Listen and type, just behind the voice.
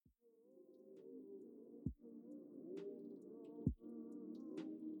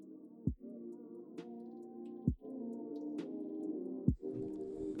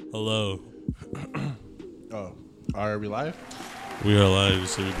Hello. Oh, are we live? We are live.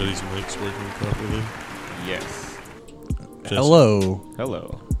 Is everybody's mics working properly? Yes. Jesse. Hello.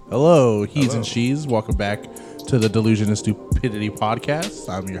 Hello. He's Hello. and she's. Welcome back to the Delusion and Stupidity podcast.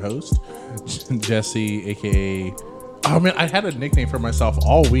 I'm your host, Jesse, aka. Oh man, I had a nickname for myself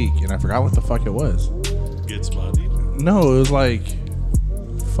all week and I forgot what the fuck it was. Get spotted. No, it was like,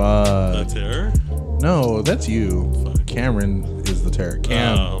 The fuck. terror? No, that's you. Fuck. Cameron is the terror.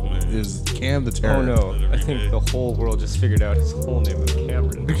 Cam Oh, man. is Cam the terror. Oh no, I Every think day. the whole world just figured out his whole name was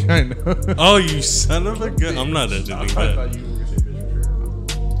Cameron. I know. Oh, you son of a gun. I'm not editing I that. thought you were gonna say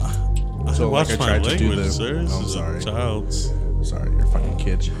bitch for I So, watch like, I my tried to do language, the- sir. This I'm is sorry. a child's. sure. Sorry, you're a fucking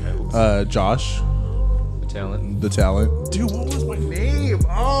kid. Josh, The talent. the talent. Dude, what was my name?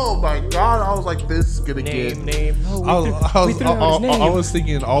 Oh my god, I was like, this is gonna get. Name. Oh, I was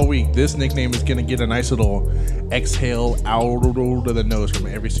thinking all week this nickname is gonna get a nice little exhale out of the nose from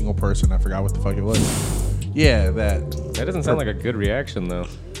every single person. I forgot what the fuck it was. Yeah, that. That doesn't sound like a good reaction though.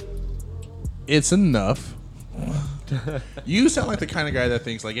 It's enough. You sound like the kind of guy that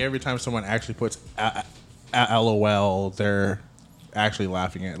thinks like every time someone actually puts LOL, they're actually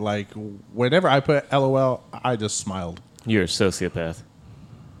laughing at. Like whenever I put LOL, I just smiled. You're a sociopath.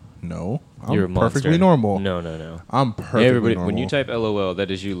 No, I'm You're a monster. perfectly normal. No. I'm perfectly Everybody, normal. when you type LOL, that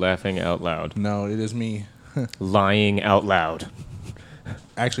is you laughing out loud, No, it is me. lying out loud.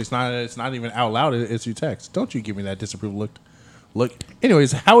 Actually, it's not. It's not even out loud. It's you text. Don't you give me that disapproval look. Look.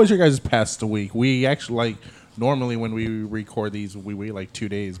 Anyways, how was your guys' past week? We actually like normally when we record these, we wait like 2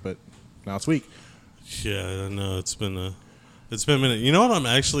 days, but now it's week. Yeah, I know. It's been a minute. You know what I'm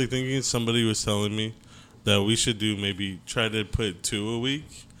actually thinking? Somebody was telling me that we should do maybe try to put 2 a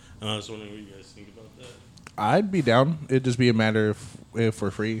week. And I was wondering what you guys think about that. I'd be down. It'd just be a matter if we're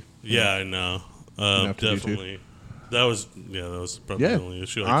free. Yeah, I know. have to do two. Definitely. That was probably Yeah, the only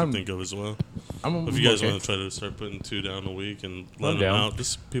issue I I'm- could think of as well. I'm If you guys okay. want to try to start putting 2 down a week and let I'm them down. out,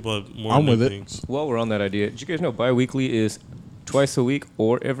 just people have more I'm new with it. things. While we're on that idea, did you guys know bi-weekly is twice a week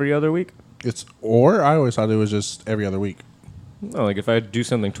or every other week? It's or I always thought it was just every other week. No, like if I do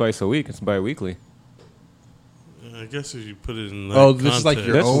something twice a week, it's bi-weekly. I guess if you put it in that Oh, this is like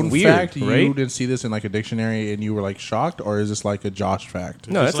your That's own weird, fact. You right? didn't see this in like a dictionary and you were like shocked, or is this like a Josh fact?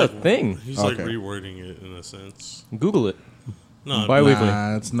 No, He's that's a thing. He's like Okay. rewording it in a sense. Google it. No, Bi-weekly.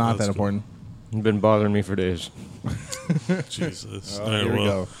 Nah, it's not That's that cool. important. It's been bothering me for days. Jesus. Oh, All right, here we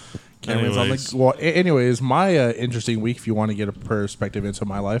well, go. Cameron's anyways. on the well. Anyways, my interesting week. If you want to get a perspective into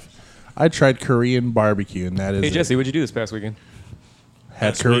my life, I tried Korean barbecue, and that is Hey it. Jesse, what'd you do this past weekend? Had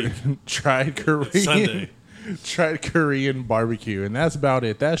Last Korean, tried Korean, Sunday. tried Korean barbecue, and that's about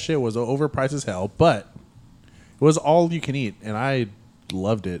it. That shit was overpriced as hell, but it was all you can eat, and I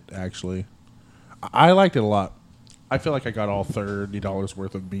loved it. Actually, I liked it a lot. I feel like I got all $30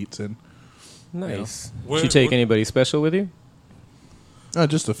 worth of meats in. Nice. Where- Did you take where- anybody special with you?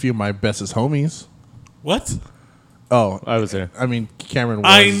 Just a few of my bestest homies. What? Oh, I was there. I mean, Cameron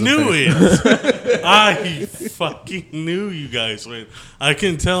was. I the knew thing. it. I fucking knew you guys went. I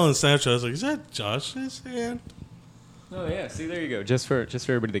can tell in Snapchat. I was like, is that Josh's hand? Oh yeah, see there you go. Just for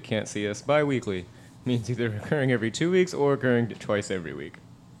everybody that can't see us, bi-weekly means either occurring every 2 weeks or occurring twice every week.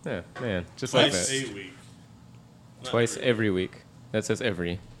 Yeah, man, just like Twice that. a week. Not Twice every week. That says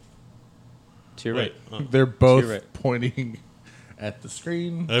every. To your Wait, right. They're both You're right. pointing at the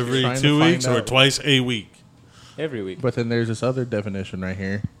screen. every trying to 2 find weeks or out. twice a week? Every week. But then there's this other definition right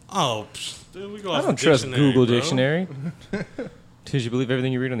here. Oh, dude, we go I off don't the trust dictionary, Google bro. Dictionary. Did you believe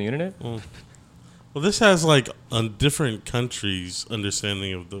everything you read on the internet? Well, this has like a different countries'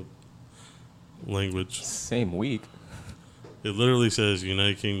 understanding of the language. Same week. It literally says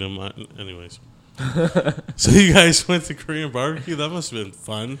United Kingdom. Anyways. So you guys went to Korean barbecue? That must have been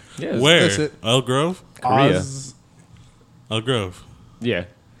fun. Yeah, Where? that's it. Elk Grove? Korea. Oz, Elk Grove. Yeah.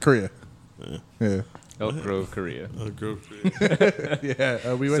 Korea. Yeah. Yeah. Elk Grove, Korea. Elk Grove. Korea.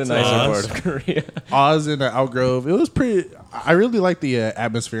 Yeah. We It's went a to nicer Oz. part of Korea. Oz and Outgrove. It was pretty. I really liked the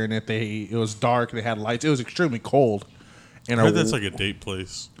atmosphere in it. It was dark. They had lights. It was extremely cold. And I heard that's like a date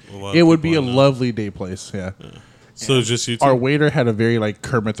place. it would be a lovely day place. Yeah. So it's just you two? Our waiter had a very like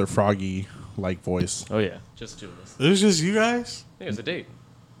Kermit the Froggy like voice. Oh yeah, just two of us. It was just you guys? Yeah, it was a date.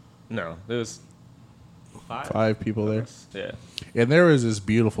 No, there was five. 5 people there. Yeah. And there was this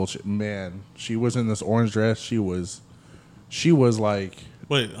beautiful man. She was in this orange dress. She was like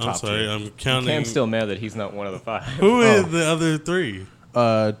Wait, I'm Top sorry. tier. I'm counting. Cam's still mad that he's not one of the 5. Who is the other 3?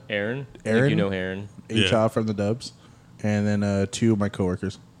 Aaron? Aaron? I think you know Aaron. Yeah. from the Dubs, and then 2 of my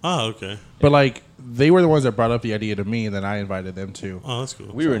coworkers. Oh, okay. But like they were the ones that brought up the idea to me, and then I invited them too. Oh, that's cool.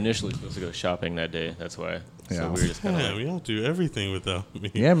 We were initially supposed to go shopping that day. That's why. Yeah. So we were just kind of Damn, y'all do everything without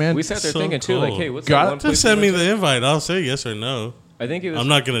me. Yeah, man. we sat there So thinking too, like, cold. hey, what's Got that one to place Just send we me went to? the invite. I'll say yes or no. I think it was. I'm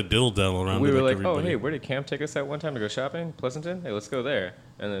not gonna diddle daddle around. We it were like, everybody. oh, hey, where did Cam take us that one time to go shopping? Pleasanton? Hey, let's go there.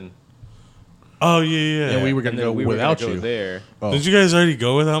 And then Oh yeah. And we were gonna and then go we were without gonna go you. there. Oh. Did you guys already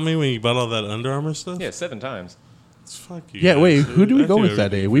go without me when you bought all that Under Armour stuff? Yeah, 7 times. Fuck you. Yeah, guys, wait. dude. Who do we I go do with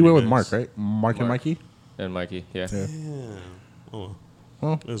that day? everything We for went you with guys. Mark, right? Mark and Mark. Mikey. And Mikey, yeah. Yeah. Yeah. Oh Well,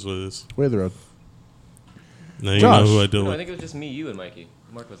 well. That's what it is. way of the road. Now you Josh. know who I deal No, I with. think it was just me, you, and Mikey.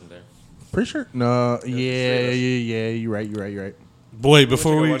 Mark wasn't there. Pretty sure. No. three Yeah. of us. Yeah. You're right. Boy, We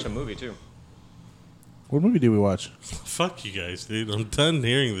before went to we go watch a movie too. What movie did we watch? fuck you guys, dude. I'm done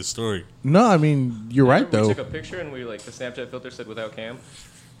hearing the story. No, I mean you're right Remember though. We took a picture and we like the Snapchat filter said without Cam.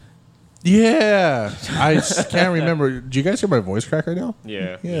 Yeah, I just can't remember. Do you guys hear my voice crack right now?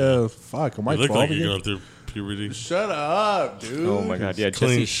 Yeah. Yeah. Fuck. Am I You look 12 like again? you're going through puberty. Shut up, dude. Oh my god, yeah,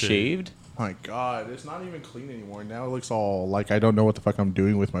 Clean Jesse shave. shaved. My God, it's not even clean anymore. Now it looks all like I don't know what the fuck I'm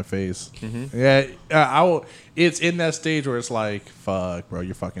doing with my face. Yeah, I will. It's in that stage where it's like, fuck, bro,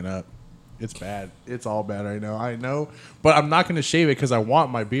 you're fucking up. It's bad. It's all bad right now. I know, but I'm not gonna shave it because I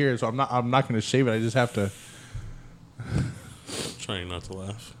want my beard. So I'm not gonna shave it. I just have to. Trying not to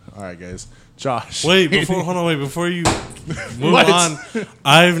laugh. All right, guys. Josh. Wait, before you move What? on,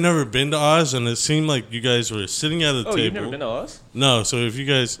 I've never been to Oz, and it seemed like you guys were sitting at a Oh, table. you've never been to Oz? No, so if you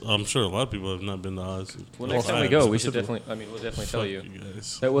guys, I'm sure a lot of people have not been to Oz. Well, next I time we have go, we should specifically. definitely. I mean, we'll definitely tell Fuck you.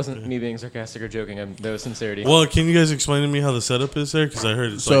 guys. That wasn't me being sarcastic or joking. That was sincerity. Well, can you guys explain to me how the setup is there? Because I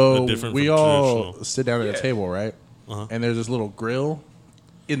heard it's So like different we from all traditional. sit down at Yeah. a table, right? Uh-huh. And there's this little grill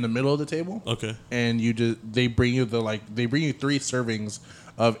in the middle of the table. Okay. And they bring you 3 servings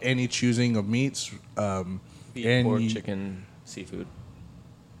of any choosing of meats. Beef, and pork, you- chicken, seafood.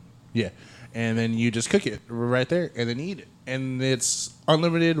 Yeah. And then you just cook it right there and then eat it. And it's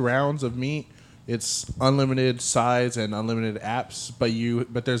unlimited rounds of meat. It's unlimited sides and unlimited apps,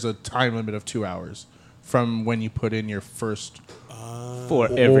 but there's a time limit of 2 hours from when you put in your first. For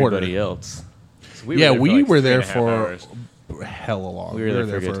Order. everybody else. So We like were there 3.5 for hours. hella long. We were there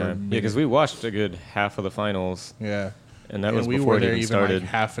for a good a time. Yeah, minute. because we watched a good half of the finals, Yeah. and that was we before were it there even even started.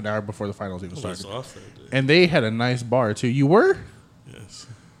 like half an hour before the finals even I was started. off that day. And they had a nice bar too. You were? Yes.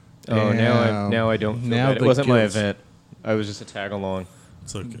 Oh, Damn. now I don't feel Now bad. It the wasn't my guilt. event. I was just a tag along.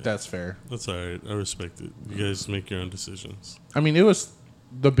 It's okay. That's fair. That's all right. I respect it. You guys make your own decisions. I mean,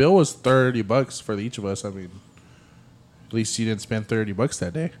 the bill was $30 for each of us. I mean, at least you didn't spend $30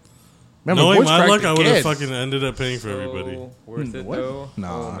 that day. Remember, Knowing voice my cracked luck, I would have again. fucking ended up paying for everybody. So worth it What? though.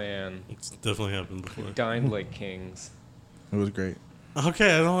 Nah. Oh man, It's definitely happened before. dined like kings. It was great.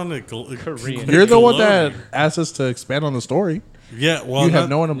 Okay, I don't want to. Korean. You're the one that asked us to expand on the story. Yeah, well, You have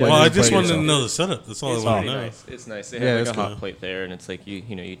no one to blame. Well, I Just just play wanted to yourself. know the setup. That's all It's I want pretty to know. nice. It's nice. They Yeah, have like that's a hot cool. plate there, and it's like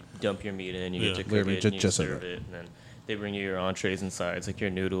you dump your meat in, you Yeah. get to cook Literally, it, and you just serve like it, and then they bring you your entrees and sides, like your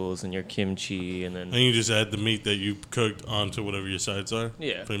noodles and your kimchi, and then And you just add the meat that you cooked onto whatever your sides are.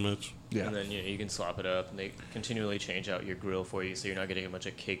 Yeah. pretty much. Yeah. and then you can swap it up, and they continually change out your grill for you, so you're not getting a bunch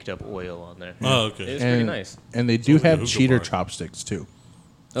of caked up oil on there. Oh, okay. It's pretty nice. And they do like a have hookah cheater bar. chopsticks too.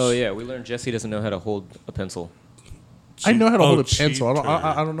 Oh yeah, we learned Jesse doesn't know how to hold a pencil. I know how to Oh, hold a pencil. I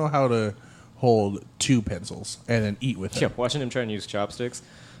cheater. don't know how to hold 2 pencils and then eat with Yeah, them. watching him try and use chopsticks.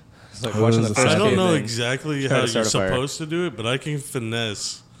 It's like Oh, watching this the is first I don't kid know thing. exactly Try how to you're start a fire. supposed to do it, but I can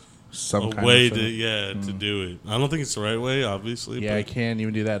finesse Some a kind way of to to do it. I don't think it's the right way, obviously. Yeah, I but, can't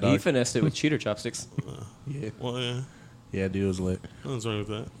even do that. He Dog. finessed it with cheater chopsticks. Yeah, well, yeah, yeah, dude, it was lit. nothing's wrong with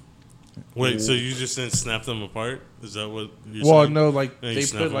that. Wait, so you just didn't snap them apart? Is that what you're Well, saying? no, like Yeah, you they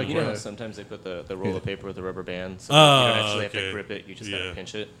snap put them like You know how a, sometimes they put the roll Yeah. of paper with the rubber band, so Oh, you don't actually have okay. to grip it. You just gotta Yeah.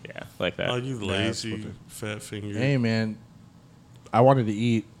 pinch it. Yeah, like that. Oh, you That's lazy what fat finger. hey man, I wanted to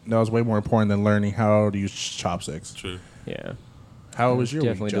eat. That was way more important than learning how to use chopsticks. True. yeah, How was your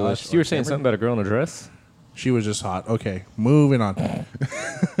definitely week, delicious. Josh? You were saying Cameron? something about a girl in a dress. She was just hot. Okay, moving on.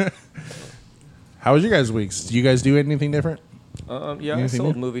 How was your guys' weeks? Do you guys do anything different? Yeah, I Anything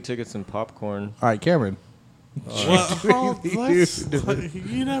sold new? movie tickets and popcorn. All right, Cameron. Well, Dude.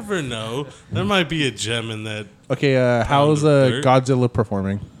 you never know. There might be a gem in that. Okay, how's dirt. Godzilla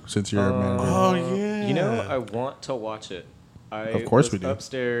performing? Since you're a manager. Oh yeah. You know, I want to watch it. I Of course was we do.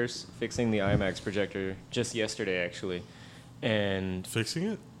 upstairs fixing the IMAX projector just yesterday, actually, and Fixing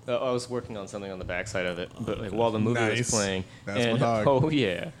it. I was working on something on the backside of it, but like while the movie Nice. was playing, That's my and dog. oh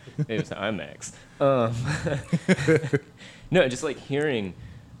yeah, it was IMAX. No, just like hearing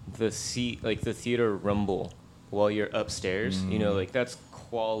the theater rumble while you're upstairs. You know, like that's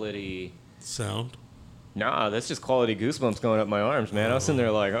quality. Sound. Nah, that's just quality goosebumps going up my arms, man. I was sitting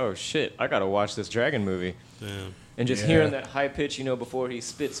there like, oh shit, I gotta watch this dragon movie. Damn. and just Yeah. hearing that high pitch, before he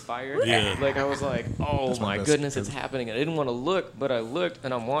spits fire. Yeah. Like I was like, oh That's my my best goodness, kid. it's happening. And I didn't want to look, but I looked,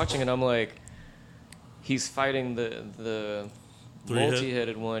 and I'm watching, and I'm like, he's fighting the Three-head?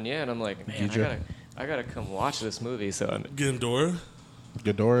 multi-headed one. Yeah, and I'm like, man, Ghidorah. I gotta come watch this movie. So Ghidorah?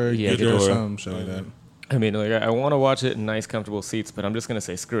 Ghidorah, Yeah, Ghidorah, Ghidorah. some shit like that. I mean, like, I want to watch it in nice, comfortable seats, but I'm just gonna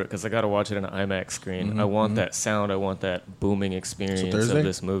say screw it because I gotta watch it in an IMAX screen. I want that sound. I want that booming experience Thursday? of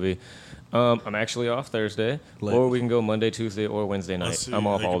this movie. I'm actually off Thursday, Lit. or we can go Monday, Tuesday, or Wednesday night. see. I'm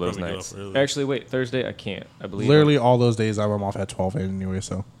off I all could those probably get nights. off early. Actually, wait, Thursday I can't. I believe Literally all those days I'm off at 12 anyway,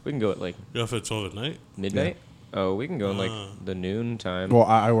 so. we can go at like You're off at 12 at night? midnight. Oh, we can go in like the noon time. Well,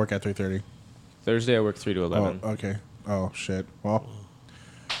 I work at 3:30. Thursday I work 3 to 11. Oh, okay. Oh, shit. Well,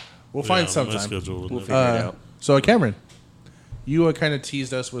 we'll find My sometime. schedule would We'll never- figure it out. So, Cameron, you kind of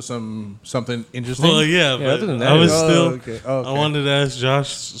teased us with something interesting. Well, yeah, but other than that, I was Oh, still. okay. Oh, okay. I wanted to ask Josh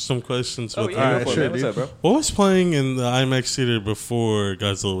some questions. Oh with yeah, him. go for it, sure, man. What's dude. up, bro? What was playing in the IMAX theater before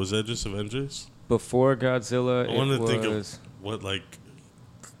Godzilla? Was that just Avengers? Before Godzilla, I wanted it to think was of what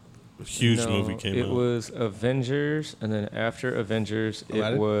huge no, movie came it out. was Avengers, and then after Avengers,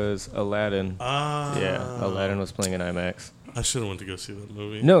 Aladdin? it was Aladdin. Ah, Yeah, Aladdin was playing in IMAX. I should have went to go see that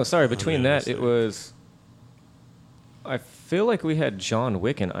movie. No, sorry. I Between made a that, it mistake. was. I feel like we had John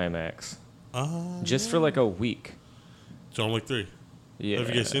Wick in IMAX just for like a week. John Wick 3. Yeah. Have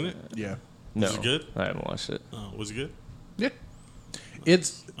you guys seen it? Yeah. No, Was it good? I haven't watched it. Oh, was it good? Yeah.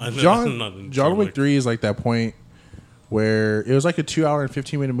 It's I'm not John in John John Wick Wick. 3 is like that point where it was like a 2 hour and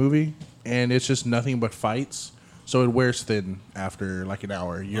 15-minute movie, and it's just nothing but fights. So it wears thin after like an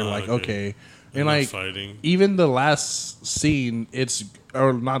hour. You're Oh, like, okay. okay. And not like fighting. even the last scene,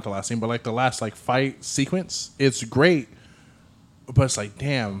 or not the last scene, but like the last like fight sequence, it's great. But it's like,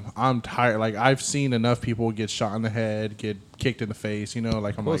 damn, I'm tired. Like I've seen enough people get shot in the head, get kicked in the face. Like I'm Well,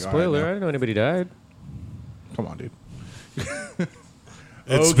 like, all right, spoiler. I now. didn't know anybody died. Come on, dude.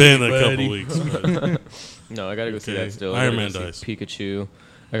 It's Okay, been a buddy. couple weeks. But No, I gotta go see Okay. that still. Iron I Man gotta go dies. see Pikachu.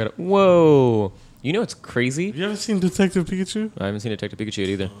 I gotta. Whoa! You know what's crazy? you haven't seen Detective Pikachu? I haven't seen Detective Pikachu yet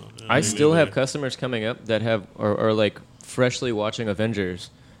either. yeah, I me still have neither. customers coming up that are like freshly watching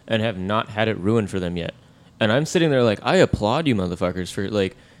Avengers and have not had it ruined for them yet. And I'm sitting there like, I applaud you motherfuckers for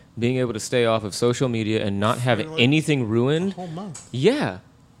like being able to stay off of social media and not have For, like, anything ruined. Whole month. Yeah.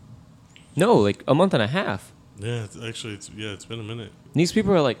 No, like a month and a half. Yeah, it's been a minute. And these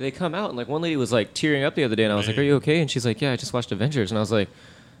people are like, they come out and like one lady was like tearing up the other day and I was like, Man. are you okay? And she's like, yeah, I just watched Avengers. And I was like,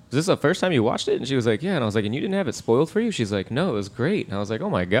 is this the first time you watched it? And she was like, yeah. And I was like, and you didn't have it spoiled for you? She's like, no, it was great. And I was like, oh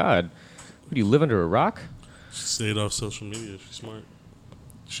my God. What, do you live under a rock? She stayed off social media. She's smart.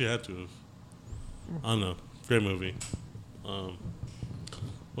 She had to have. I don't know. Great movie.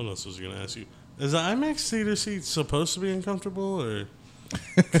 What else was I going to ask you? Is the IMAX theater seat supposed to be uncomfortable? Or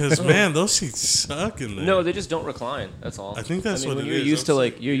because, man, those seats suck in there. No, they just don't recline. That's all. I think that's I mean, what when it you're is. used to I'm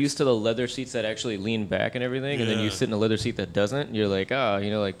like saying- you're used to the leather seats that actually lean back and everything, and then you Yeah. sit in a leather seat that doesn't. You're like,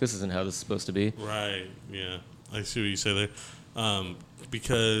 like this isn't how this is supposed to be. Right, yeah. I see what you say there.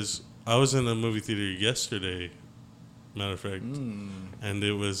 Because I was in a movie theater yesterday, matter of fact, and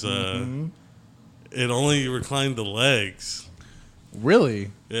it was, it only reclined the legs.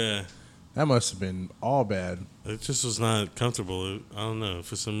 Really? Yeah. That must have been all bad. It just was not comfortable. I don't know.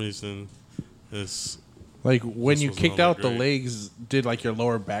 For some reason, it's Like when This you was kicked not out the great. legs, did like your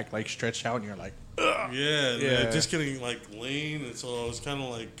lower back like stretch out, and you're like, yeah, Yeah. just getting like lean, and so I was kind of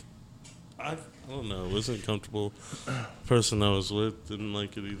like, I don't know, it wasn't comfortable. Person I was with didn't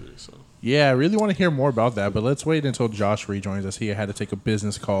like it either. So yeah, I really want to hear more about that. But let's wait until Josh rejoins us. He had to take a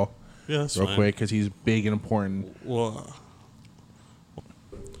business call yeah, that's real fine. quick because he's big and important. Well,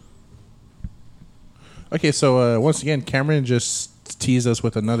 Okay, so once again, Cameron just teased us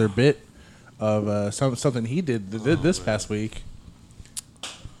with another bit of something he did this past week.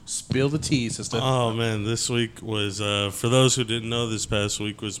 Spill the tea, sister. oh man, this week was for those who didn't know, this past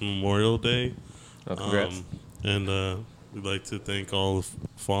week was Memorial Day. Oh, congrats. And we'd like to thank all the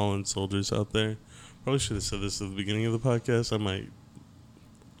fallen soldiers out there. Probably should have said this at the beginning of the podcast. I might.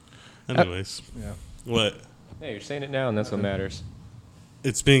 Anyways, Yeah. what? Hey, you're saying it now, and that's what matters.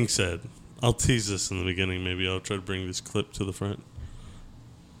 It's being said. I'll tease this in the beginning. Maybe I'll try to bring this clip to the front.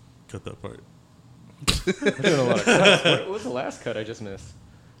 Cut that part. We're doing a lot of cuts. What was the last cut I just missed?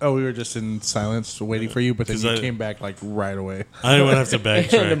 Oh, we were just in silence waiting for you, but then 'Cause you I- came back like right away. I didn't want to have to And a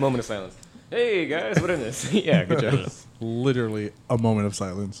backtrack. moment of silence. Hey guys, what in this? Yeah, good job. Literally a moment of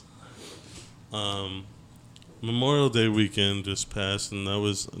silence. Memorial Day weekend just passed, and that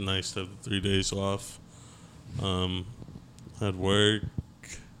was nice to have the 3 days off. Had work.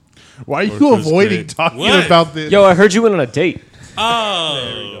 Why are Work you was avoiding great. talking What? about this? Yo, I heard you went on a date.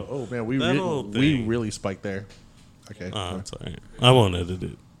 Oh, Oh man, we That whole we thing. really spiked there. Okay. Oh, it's all right. I won't edit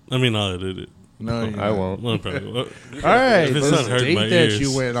it. I mean, I'll edit it. No, you're I not. won't. Well, probably won't. All right, If it's this not hurting my date that ears.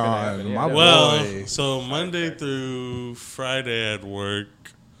 you went gonna on, happen, my yeah. Well, boy. so Monday through Friday at work,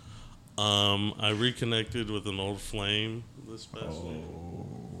 I reconnected with an old flame this past week.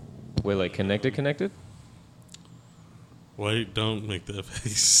 Wait, like connected? Wait, don't make that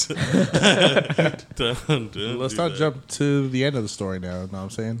face. don't Let's do not that. jump to the end of the story now. Know what I'm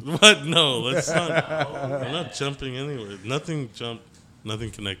saying? What? No, let's not. I'm not jumping anywhere. Nothing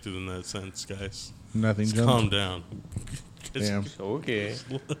connected in that sense, guys. Nothing Just jumped. calm down. Damn. Okay.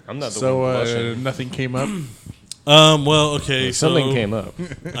 I'm not the So one blushing. nothing came up. Well, okay. Something so came up.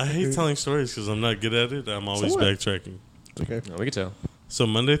 I hate telling stories because I'm not good at it. I'm always what? backtracking. It's okay. No, we can tell. So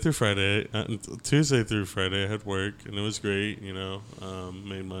Monday through Friday, Tuesday through Friday, I had work and it was great. You know,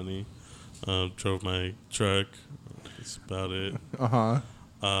 made money, drove my truck. That's about it. Uh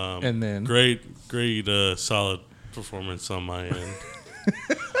huh. And then great, solid performance on my end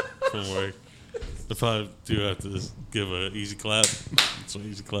from work. If I do have to give an easy clap, it's an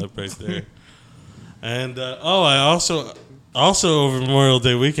easy clap right there. And I also over Memorial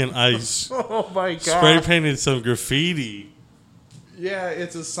Day weekend, I oh my god. spray painted some graffiti. Yeah,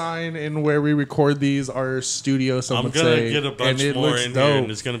 it's a sign in where we record these, our studio. Some I'm would gonna say, get a and bunch it more looks in dope. here,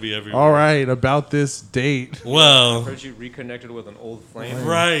 and it's gonna be everywhere. All right, about this date. Well, Heard you reconnected with an old flame.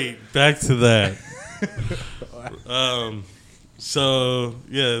 right, back to that. So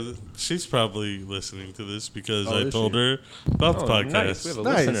yeah, she's probably listening to this because Oh, I is told she? her about the Oh, podcast. nice. We have a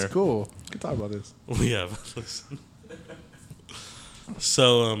Nice, listener. cool. We can talk about this. We have a listen.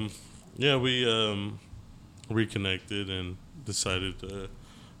 So yeah, we reconnected and decided to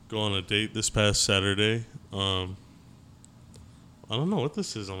go on a date this past Saturday. I don't know what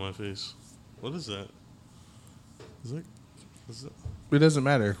this is on my face. What is that? Is that It doesn't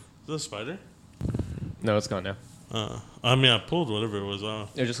matter. a spider? No, it's gone now. I mean, I pulled whatever it was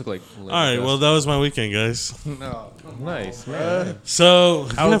off. It just looked like. All right, well, that was my weekend, guys. No. nice, man. So,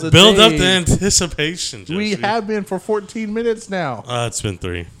 How's the build up day? the anticipation, Jesse. We have been for 14 minutes now. It's been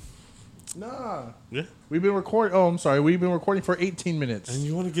 3. Nah. Yeah. We've been recording. Oh, I'm sorry. We've been recording for 18 minutes. And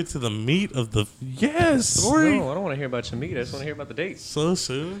you want to get to the meat of the Yes. story No, I don't want to hear about your meat. I just want to hear about the dates. so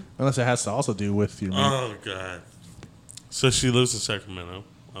soon? Unless it has to also do with your. Oh, God. So she lives in Sacramento.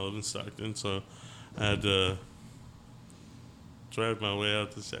 I live in Stockton, so I had to drive my way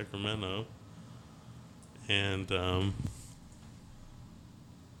out to Sacramento. And,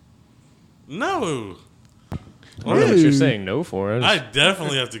 no! I don't know what you're saying no for. I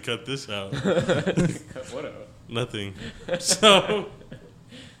definitely have to cut this out. What a... Nothing. So,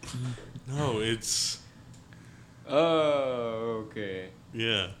 no, it's, Oh, okay.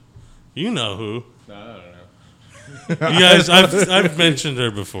 yeah. You know who. No, I don't know. You guys, I've mentioned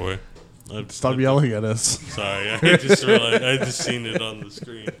her before. Stop yelling at us. Sorry, I just realized I just seen it on the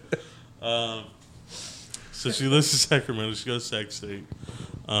screen. So she lives in Sacramento. She goes to Sac State.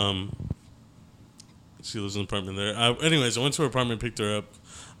 She lives in an apartment there. Anyways, I went to her apartment, picked her up.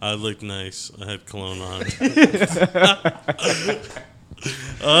 I looked nice. I had cologne on.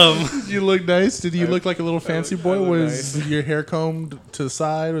 You look nice. Did you look like a little fancy boy? look Was your hair combed to the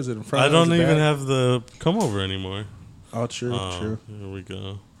side? Was it in front? I don't Was it even back? have the come over anymore. Oh, true, true. Here we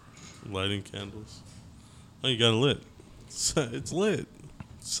go. Lighting candles. Oh, you got it lit. It's lit.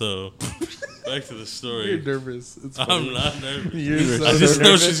 So, back to the You're story. nervous. It's I'm funny. not nervous. You're so I just know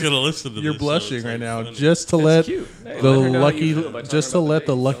nervous. she's gonna listen to You're this. so blushing it's, right like, now, funny. just to That's let cute. Hey, the let her know how lucky, you feel by just to talking about let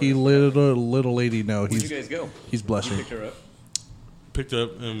the the date. lucky little lady know Where'd you he's guys go? he's You blushing. picked her up. Picked her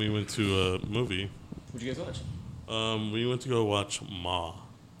up and we went to a movie. What'd you guys watch? We went to go watch Ma.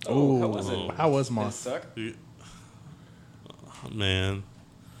 Oh, how was it? How was Did Ma? it suck? Man,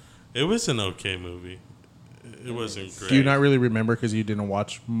 it was an okay movie. It wasn't great. Do you not really remember because you didn't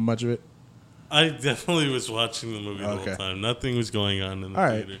watch much of it? I definitely was watching the movie the Okay. whole time. Nothing was going on in the All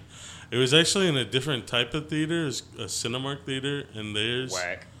right. theater. It was actually in a different type of theater. It's a Cinemark theater, and theirs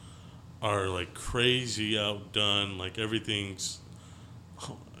Whack. are like crazy outdone. Like everything's,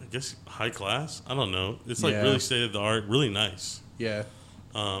 I guess, high class. I don't know. It's like Yeah. really state of the art, really nice. Yeah.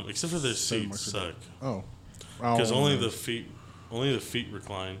 Except for their Cinemark seats are suck Oh. because Oh. only the feet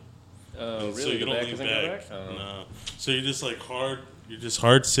recline. Oh, And really? So you The don't back lean isn't back. back? Oh. No. So you're just like hard. You're just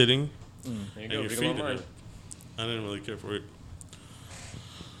hard sitting, There you and go. your Pick feet them online. are. I didn't really care for it.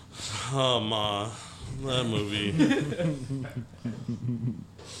 Oh, Ma, that movie.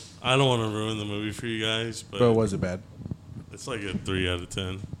 I don't want to ruin the movie for you guys, but But was it bad? it's like a 3 out of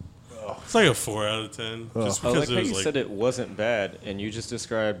 10. It's like a 4 out of 10. Oh. Just I because like how it was you like. said it wasn't bad, and you just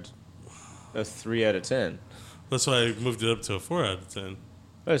described a 3 out of 10. That's why I moved it up to a 4 out of 10.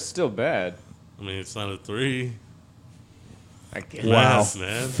 But it's still bad. I mean, it's not a 3. I guess. Wow. Math,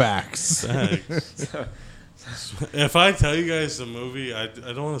 man. Facts. Facts. If I tell you guys the movie, I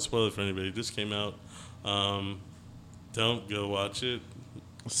don't want to spoil it for anybody. It just came out. Don't go watch it.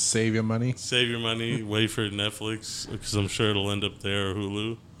 Save your money. Save your money. Wait for Netflix because I'm sure it'll end up there or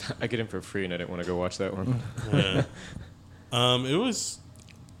Hulu. I get in for free, and I didn't want to go watch that one. Yeah. It was.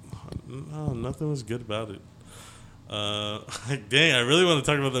 No, nothing was good about it. Dang, I really want to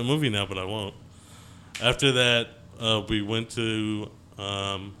talk about that movie now, but I won't. After that, we went to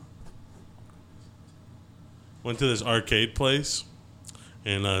this arcade place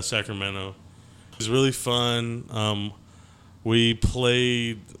in Sacramento. It was really fun. We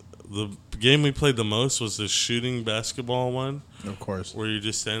played the game we played the most was the shooting basketball one, Of course. where you're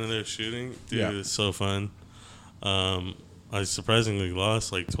just standing there shooting. Dude, Yeah. it's so fun. I surprisingly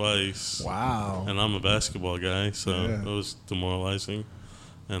lost like twice. Wow. And I'm a basketball guy, so Yeah. it was demoralizing.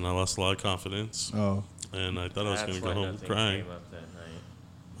 And I lost a lot of confidence. Oh. And I thought I was going to go home crying.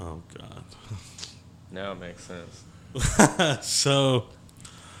 Oh, God. Now it makes sense. So,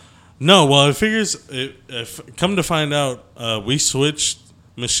 no, well, it figures, come to find out, we switched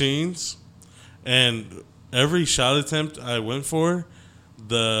machines. And every shot attempt I went for,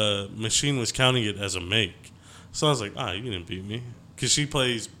 the machine was counting it as a make. So I was like, you didn't beat me. Because she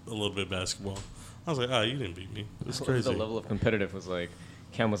plays a little bit basketball. I was like, you didn't beat me. It's crazy. The level of competitive was like,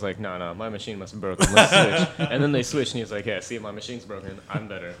 Cam was like, no, my machine must have broken. Let's switch. And then they switched, and he was like, yeah, see, my machine's broken. I'm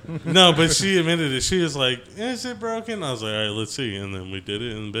better. No, but she admitted it. She was like, is it broken? I was like, all right, let's see. And then we did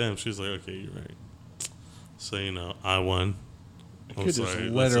it, and bam, she was like, okay, you're right. So, I won. You I'm could just sorry,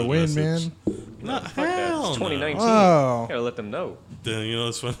 let that's her a win, message. man. No, Fuck that. hell It's no. 2019. Oh. Gotta let them know. Then,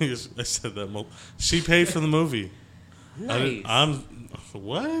 what's funny is I said that. She paid for the movie. Nice.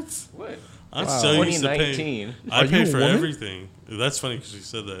 What? What? I'm Wow. so used to 2019. paying. I Are paid you a for woman? everything. That's funny because she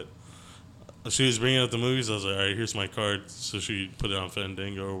said that. She was bringing out the movies. I was like, all right, here's my card. So she put it on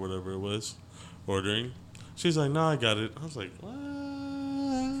Fandango or whatever it was, ordering. She's like, no, I got it. I was like, what?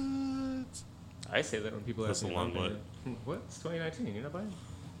 I say that when people That's ask me. a long if I'm way. paying. What? It's 2019. You're not buying?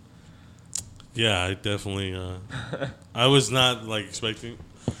 Yeah, I definitely. I was not like expecting.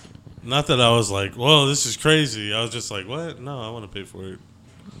 Not that I was like, whoa, this is crazy. I was just like, what? No, I want to pay for it.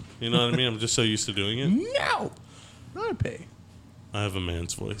 You know what I mean? I'm just so used to doing it. No. Not pay. I have a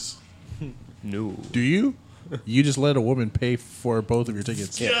man's voice. No. Do you? You just let a woman pay for both of your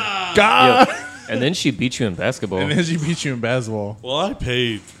tickets. Yeah. God. And then she beat you in basketball. And then she beat you in basketball. Well, I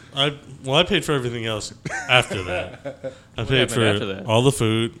paid. I paid for everything else after that. I paid happened for after that? all the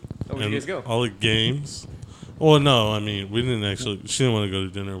food Oh, where'd you guys go? all the games. Well, no, I mean we didn't actually. She didn't want to go to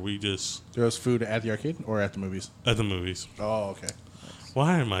dinner. We just There was food at the arcade or at the movies? at the movies. Oh, okay.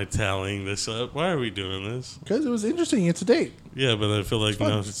 Why am I tallying this up? Why are we doing this? Because it was interesting. It's a date. Yeah, but I feel like fun.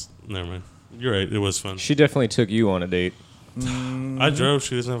 no. Never mind. You're right. It was fun. She definitely took you on a date. I drove.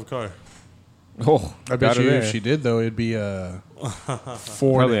 She doesn't have a car. Oh, I bet got her you there. if she did, though, it'd be a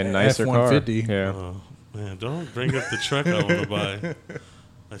Ford Probably a nicer car. F-150. Yeah. Oh man, don't bring up the truck I want to buy.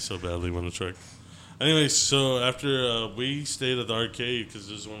 I so badly want a truck. Anyway, so after we stayed at the arcade because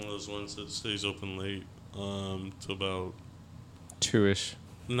there's one of those ones that stays open late to about. 2-ish.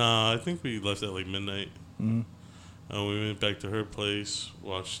 Nah, I think we left at like midnight. Mhm. We went back to her place,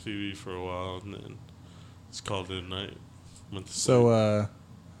 watched TV for a while, and then it's called it at night. Went to sleep. So, And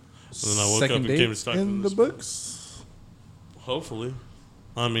then I woke second up and date came to Stockton in the this morning. books. Hopefully.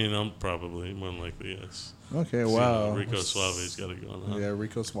 I mean, I'm probably more than likely, yes. Okay, So, wow. Rico Suave's got it going on. Yeah,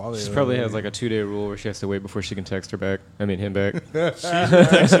 Rico Suave. She probably has like a 2-day rule where she has to wait before she can text her back. I mean, him back. She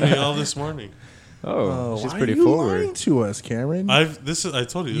texted me all this morning. Oh, she's why pretty are you forward. lying to us, Cameron. I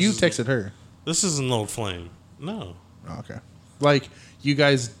told you. You texted her. This is an old flame. No. Oh, okay. Like, you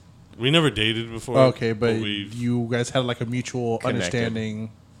guys... We never dated before. Okay, but we've, you guys had like a mutual Connected.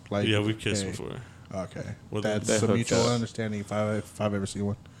 understanding. Like, yeah, we kissed okay. before. Okay. Well, That's that a hooked mutual up. understanding if I've ever seen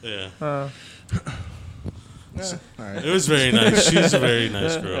one. Yeah. All right. It was very nice. She's a very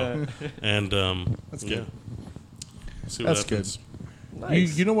nice girl. And, That's yeah. good. See what That's good. happens.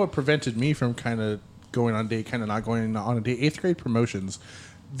 Nice. You know what prevented me from kind of going on a date, kind of not going on a date? 8th grade promotions.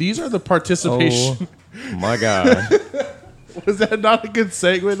 These are the participation. Oh, my God. Was that not a good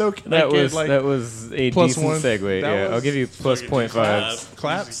segue though? Can I That get, was like, that was a plus decent one? segue. That Yeah, I'll was- give you plus Fucking just 0.5s.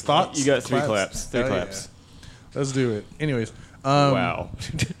 claps, Easy thoughts? You got 3 claps. 3 Hell claps. yeah. Let's do it. Anyways, Wow.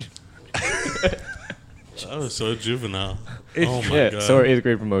 That was so juvenile. It- Oh, my Yeah, God. so are 8th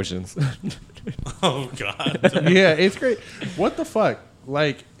grade promotions. Oh, God. yeah, 8th grade. What the fuck?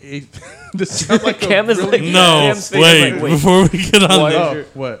 Like, this sounds like Cam a is really like- No, Cam's face is wait, like, wait. before we get on Why that. is your-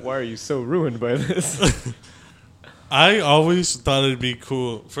 what? Why are you so ruined by this? I always thought it'd be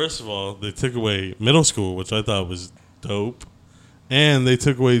cool. First of all, they took away middle school, which I thought was dope. And they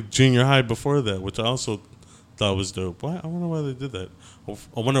took away junior high before that, which I also thought was dope. Why? I wonder why they did that.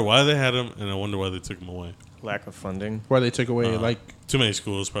 I wonder why they had them, and I wonder why they took them away. Lack of funding. Where they took away Too many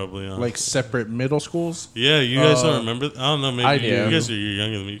schools, probably. like separate middle schools. Yeah, you guys don't remember? I don't know. Maybe I do. you guys are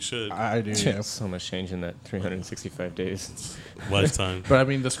younger than me. You should. I do. Yeah. So much change in that 365 days. Lifetime. But I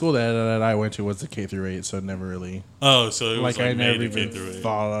mean, the school that I went to was the K through 8, so it never really Oh, so it was like like I never made even it through it.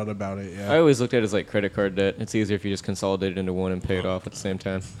 thought about it. I Yeah, always looked at it as like credit card debt. It's easier if you just consolidate it into one and pay it off at the same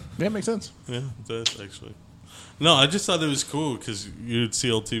time. yeah, it makes sense. Yeah, it does actually. No, I just thought it was cool because you'd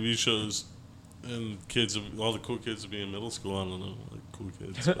see old TV shows and kids, all the cool kids would be in middle school. I don't know, like cool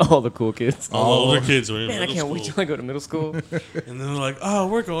kids. All the cool kids. All the older kids were in Man, I middle can't school. wait till I go to middle school. And then they're like, "Oh,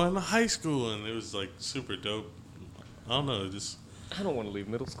 we're going to high school," and it was like super dope. I don't know, just I don't want to leave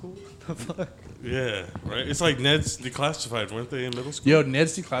middle school. The fuck? yeah, right. It's like Ned's Declassified, weren't they in middle school? Yo,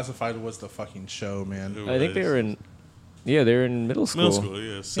 Ned's Declassified was the fucking show, man. It I think they was. were in. Yeah, they were in middle school. middle school.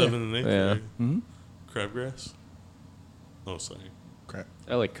 Yeah, 7th and 8th Yeah. grade. Mm-hmm. Crabgrass. Oh, sorry. Crap.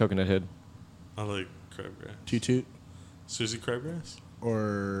 I like Coconut Head. I like Crabgrass. Toot Toot Susie Crabgrass.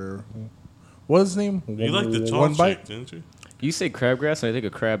 or what was his name? You like the tall One chick, Bite. didn't you? You say Crabgrass, and I think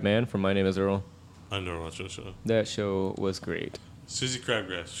of Crab Man from My Name Is Earl. I never watched that show. That show was great. Susie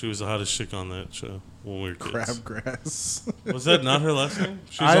Crabgrass. She was the hottest chick on that show when we were kids. Crabgrass. Was that not her last name?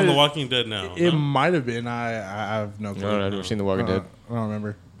 She's I- on The Walking Dead now. It no? might have been. I have no clue. No, I've never seen The Walking Dead. I don't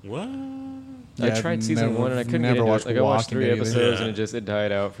remember. What? I Yeah, tried season never- 1 and I couldn't never get into watched it. Like I watched Walking 3 Dead either. episodes Yeah. and it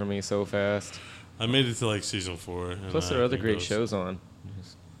died out for me so fast. I made it to like season 4. And Plus I there are other think great those- shows on.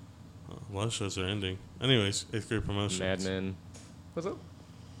 A lot of shows are ending. Anyways, 8th grade promotions. Mad Men. What's up?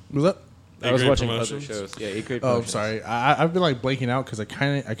 Was that? I was grade watching promotions? other shows. Yeah, 8th grade Oh, I'm promotions. sorry. I've been like blanking out because I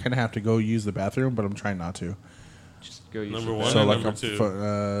kind of have to go use the bathroom, but I'm trying not to. Just go use Number the one bathroom. or So like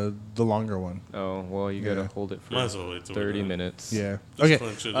number two? the longer one. Oh, well, you gotta Yeah. hold it for Might as well wait till we're 30 done. minutes. Yeah. Just Okay.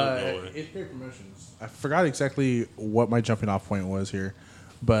 clench it, it'll go away. 8th grade promotions. I forgot exactly what my jumping off point was here,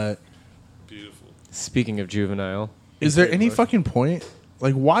 but Beautiful. Speaking of juvenile, is there any fucking point?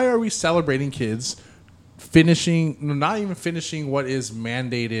 Like, why are we celebrating kids not even finishing what is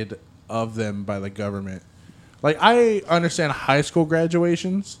mandated of them by the government? Like, I understand high school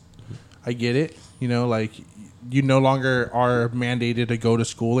graduations. I get it. You know, like, you no longer are mandated to go to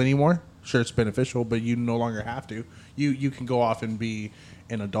school anymore. Sure, it's beneficial, but you no longer have to. You can go off and be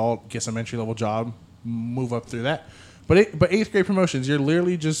an adult, get some entry level job, move up through that. But 8th grade promotions, you're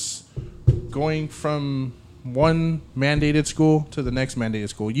literally just going from one mandated school to the next mandated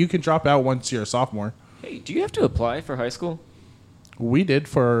school. You can drop out once you're a sophomore. hey, do you have to apply for high school? We did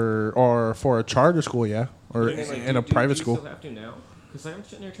for a charter school, yeah, or And, like, in a private school. Do you still have to now? Because I'm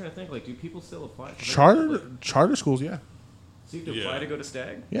sitting there trying to think, like, do people still apply? 'Cause I Charter schools, yeah, So you have to Yeah. apply to go to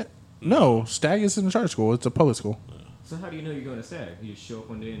STAG? yeah. No, Stag isn't a charter school; it's a public school. So how do you know you're going to STAG? You just show up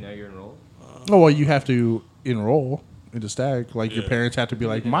one day and now you're enrolled? Oh well, you have to enroll into Stag. Like your Yeah. parents have to be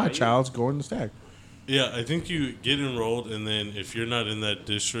like, They my invite you? child's going to Stag. Yeah, I think you get enrolled, and then if you're not in that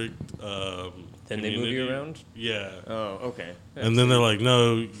district, Then they move you community- around? Yeah. Oh, okay. And then they're like,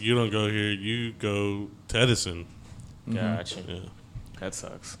 no, you don't go here. You go to Edison. Gotcha. Yeah. That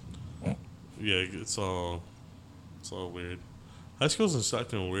sucks. Yeah, it's all weird. High schools in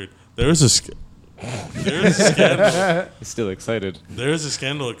Stockton are weird. There was a scandal. He's still excited. There was a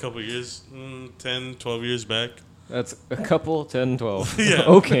scandal a couple years, 10, 12 years back. That's a couple, 10, 12. Yeah.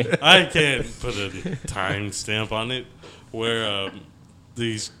 Okay. I can't put a time stamp on it, where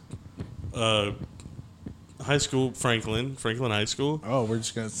these high school, Franklin High School. Oh, we're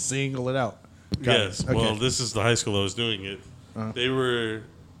just gonna single it out. Got it. Yes. Okay. Well, this is the high school that was doing it. Uh-huh. They were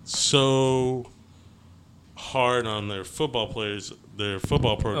so hard on their football players, their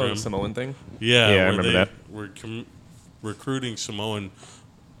football Oh, program. the Samoan thing? Yeah, Yeah, I where remember they that. were recruiting Samoan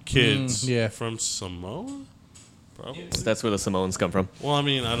kids yeah. from Samoa. Probably. That's where the Samoans come from. Well, I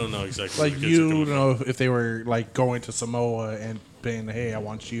mean, I don't know exactly. Like where the kids are you coming from. know if they were like going to Samoa and being, hey, I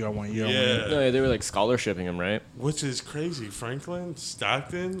want you, I want you, I want you. Yeah. No, they were like scholarshiping him, right? Which is crazy. Franklin,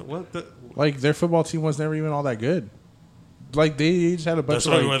 Stockton, what the? Like their football team was never even all that good. Like they just had a bunch That's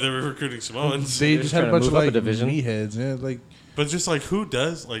of probably why like, they were recruiting Samoans. they They're just just had a trying to bunch of move up a like division. meatheads. Yeah, like But just like who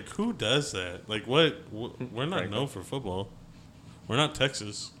does that? Like what? We're not known for football. We're not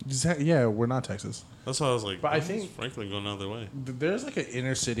Texas. yeah, we're not Texas. That's why I was like, But I why is think- Franklin going out of their way. There's like an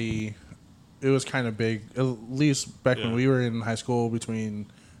inner city. It was kind of big, at least back when Yeah. we were in high school, between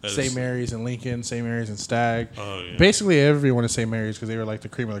That St. is- Mary's and Lincoln, St. Mary's and Stagg. Oh yeah. Basically, everyone is St. Mary's because they were like the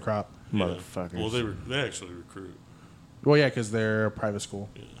cream of the crop. Yeah. Motherfuckers. Well, they actually recruit. Well, yeah, because they're a private school.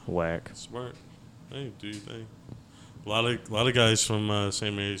 Whack. Smart. Hey, do your thing. A lot of guys from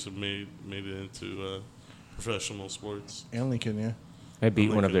St. Mary's have made it into professional sports. And Lincoln, yeah. I beat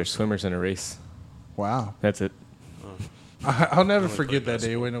one of Lincoln. their swimmers in a race. Wow. That's it. I'll never only forget played that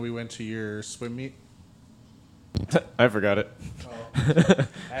day when we went to your swim meet. I forgot it.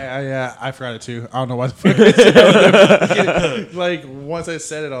 I forgot it too. I don't know why the fuck I said it. Like, once I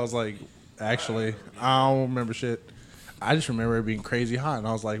said it, I was like, actually, I don't remember shit. I just remember it being crazy hot, and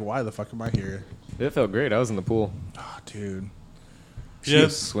I was like, why the fuck am I here? It felt great. I was in the pool. Oh, dude. She Yeah.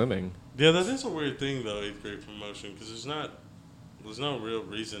 was swimming. Yeah, that is a weird thing though, 8th grade promotion, because there's no real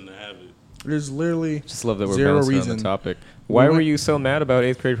reason to have it. There's literally Just love that we're zero bouncing reason. on the topic. Why went- were you so mad about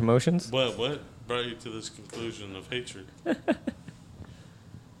 8th grade promotions? What brought you to this conclusion of hatred?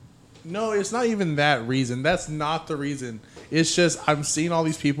 No, it's not even that reason. That's not the reason. It's just I'm seeing all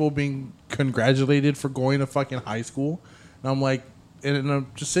these people being congratulated for going to fucking high school, and I'm like, and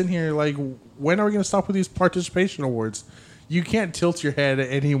I'm just sitting here like, when are we gonna stop with these participation awards? You can't tilt your head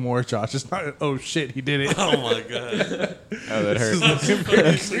anymore, Josh. It's not. Oh shit, he did it. Oh my god! Oh, that hurt.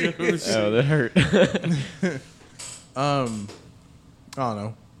 Oh, that hurt. I don't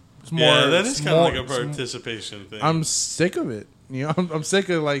know. It's Yeah, that it's is kind of like a more- it's- participation thing. I'm sick of it. You know, I'm sick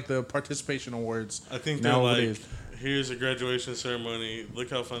of like the participation awards. I think they're like, nowadays. here's a graduation ceremony. Look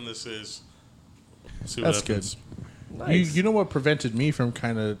how fun this is. See what That's happens. good. You know what prevented me from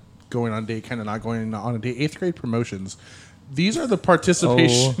kind of going on a date, kind of not going on a date? 8th grade promotions. These are the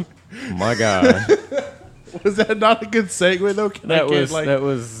participation. Oh my god. Was that not a good segue though? Can I That get, was like, that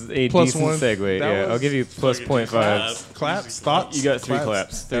was a plus decent one? segue. That Yeah, I'll was- give you plus Fucking 0.5. claps, thoughts? You got 3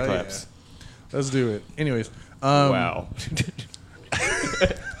 claps. 3 Hell yeah. claps. Let's do it. Anyways, Wow.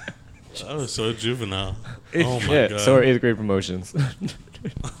 That was so juvenile. It- Oh my Yeah, god. so are 8th grade promotions.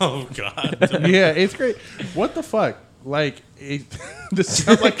 Oh god. yeah, 8th grade. What the fuck? Like, this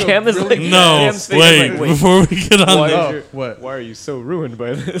sounds like Cam a is really like- No, Cam's face is wait, like, wait. before we get on Why that. is your- what? Why are you so ruined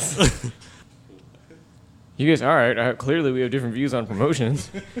by this? You guys, all right. Clearly, we have different views on promotions.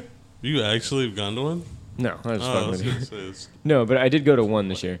 You actually have gone to one? No, I was Oh, I fucking was with you. gonna say it's- No, but I did go to one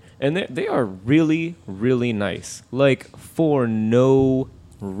this year, and they are really, really nice. Like for no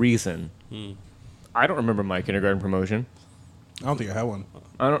reason. I don't remember my kindergarten promotion. I don't think I had one.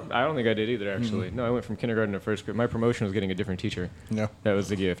 I don't think I did either. Actually, no. I went from kindergarten to first grade. My promotion was getting a different teacher. No. That was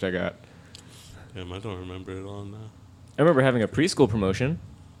the gift I got. Damn, I don't remember it all now. I remember having a preschool promotion.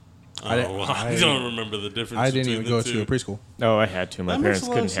 Oh, well, I don't remember the difference. I didn't even between go the to a two. preschool. Oh, I had to. My That makes parents a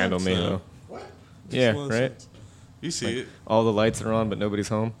lot couldn't of handle sense me now. though. What? Yeah, Makes a lot of right. sense. You see it, All the lights are on, but nobody's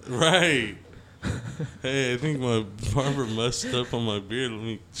home. right? Hey, I think my barber messed up on my beard. Let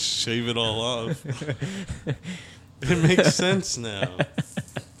me shave it all off. It makes sense now.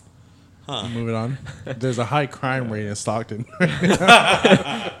 Huh? Moving on. There's a high crime rate in Stockton.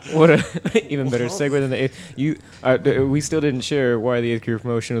 What a even better segue than the 8th. We still didn't share why the 8th grade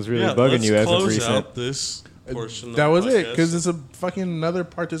promotion was really bugging let's you as of close recent. out this portion. That of was the it, podcast. because it's a fucking another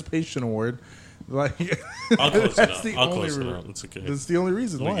participation award. Like, I'll close it that's out. the I'll only close it re- out. It's okay. That's the only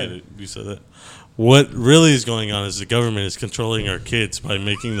reason I why. get it. You said that. What really is going on is the government is controlling our kids by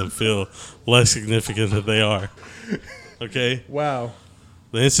making them feel less significant than they are. Okay? Wow.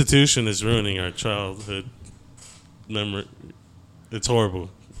 The institution is ruining our childhood memory. It's horrible.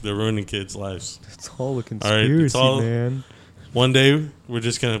 They're ruining kids' lives. It's all a right, conspiracy, it's all- man. One day, we're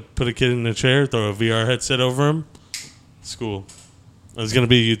just going to put a kid in a chair, throw a VR headset over him. School. It's going to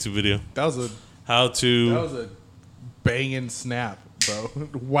be a YouTube video. That was a How to... that was a banging snap, bro.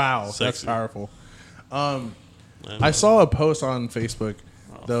 Wow, that's Sexy. powerful. I I saw a post on Facebook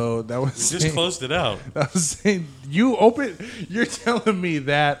though that was just saying, closed it out. that was saying you're telling me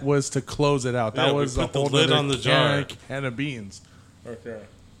that was to close it out. That Yeah, we was a put the whole lid other on the jar. can of beans. Okay.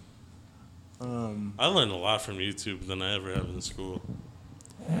 I learned a lot from YouTube than I ever have in school.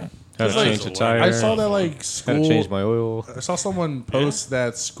 How to like- change a tire. I saw that like How to school. change my oil. I saw someone post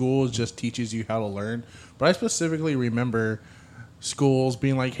that school just teaches you how to learn, but I specifically remember schools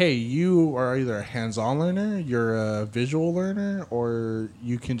being like, "Hey, you are either a hands-on learner, you're a visual learner, or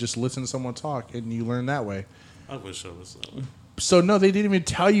you can just listen to someone talk and you learn that way." I wish I was that way. So no, they didn't even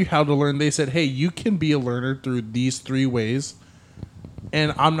tell you how to learn. They said, "Hey, you can be a learner through these 3 ways,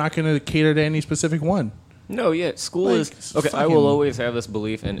 and I'm not going to cater to any specific one." No, yeah, school Like, is okay. I fucking- will always have this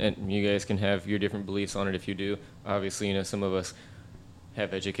belief, and you guys can have your different beliefs on it if you do. Obviously, some of us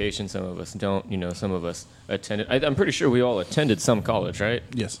have education, some of us don't. Some of us attended. I'm pretty sure we all attended some college, right?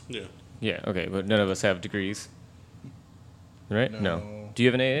 Yes. Yeah. Yeah, okay, but none of us have degrees, right? No. Do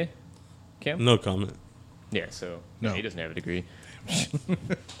you have an AA, Cam? No comment. Yeah, so No. he doesn't have a degree.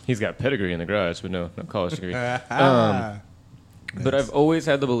 He's got pedigree in the garage, but no college degree. Ah. But I've always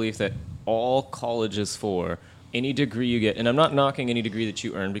had the belief that all college is for any degree you get, and I'm not knocking any degree that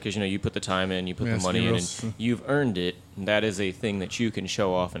you earn because you put the time in, you put the money in, and you've earned it. And that is a thing that you can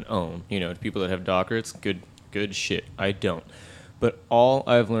show off and own. To people that have doctorates, good shit. I don't. But all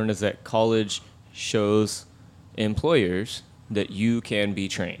I've learned is that college shows employers that you can be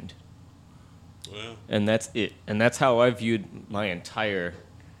trained. Well, And that's it. And that's how I viewed my entire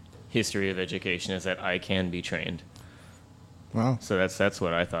history of education, is that I can be trained. Wow. So that's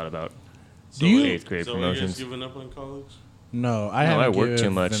what I thought about. Do you- 8th grade so are you guys promotions. giving up on college? No, I No, haven't I work too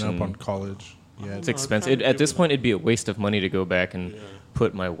much given up and- on college yet. It's No, expensive. kinda At this give it point, it'd be a waste of money to go back and Yeah.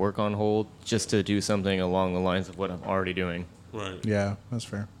 put my work on hold just to do something along the lines of what I'm already doing. Right. Yeah, that's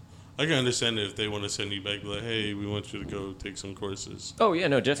fair. I can understand it if they want to send you back, like, hey, we want you to go take some courses. Oh yeah,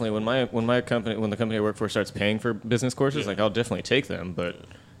 no, definitely. When the company I work for starts paying for business courses, Yeah. like I'll definitely take them, but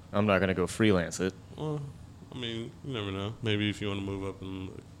I'm not gonna go freelance it. Well, I mean, you never know. Maybe if you want to move up in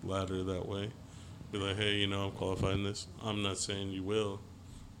the ladder that way, be like, hey, I'm qualified in this. I'm not saying you will. I'm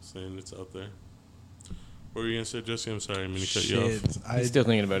saying it's out there. What were you gonna say, Jesse? I'm sorry, I'm gonna cut you off. Shit, He's still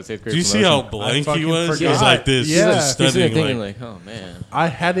thinking about his 8th grade Do you see how promotion. blank he fucking was? He forgot. was like this, Yeah. He's sitting there studying. thinking Like, like, oh man. I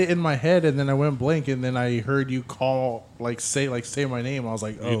had it in my head, and then I went blank, and then I heard you call, say my name. I was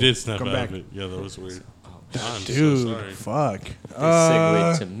like, oh, you did snap come out back. of it. Yeah, that was weird. I'm Dude, so sorry. fuck. They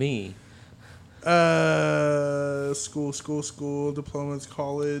segued to me. School, diplomas,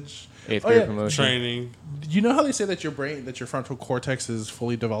 college. 8th Oh, grade yeah. promotion. Training. You know how they say that your frontal cortex is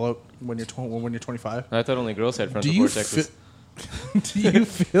fully developed when you're 25? I thought only girls had frontal Do you cortexes.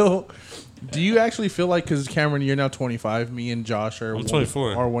 do you actually feel like, because Cameron, you're now 25, me and Josh are I'm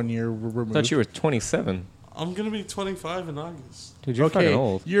 24. are 1 year I removed. thought you were 27. I'm gonna be 25 in August. Dude, you're okay, fucking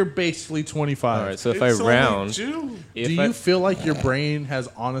old. you're basically 25. All right, so if It's I only round, June. if Do I, you feel like your brain has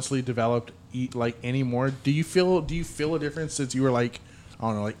honestly developed anymore? Do you feel a difference since you were like, I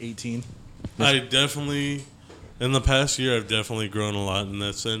don't know, like 18? I definitely, in the past year, I've definitely grown a lot in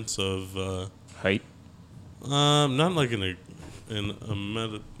that sense of, height? not like not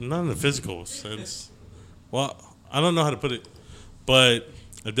in a physical sense. Well, I don't know how to put it, but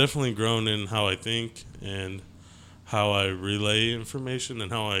I've definitely grown in how I think and how I relay information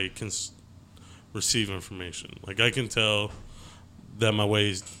and how I can receive information. Like, I can tell that my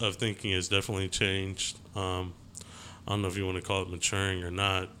ways of thinking has definitely changed. I don't know if you want to call it maturing or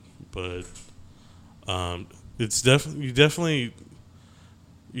not, but it's definitely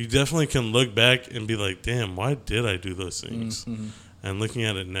you definitely can look back and be like, damn, why did I do those things? Mm-hmm. And looking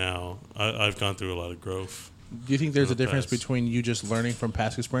at it now, I've gone through a lot of growth. Do you think there's a In the difference past. between you just learning from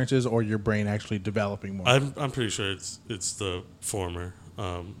past experiences or your brain actually developing more? I'm pretty sure it's the former,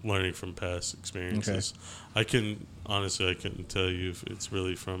 learning from past experiences. I couldn't tell you if it's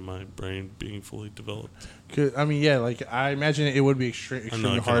really from my brain being fully developed. 'Cause, I mean, yeah, like I imagine it would be I extremely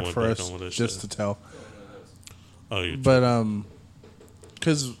kinda hard went for back us on what I just said. to tell. Oh, you But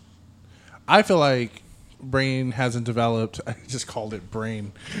because I feel like brain hasn't developed. I just called it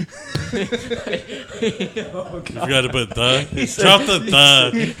brain. You forgot to put the. Drop the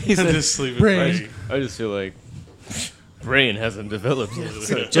the. He said just leave it brain. brain. I just feel like brain hasn't developed yet.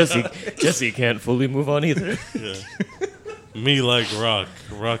 So Jesse can't fully move on either. Yeah. Me like rock.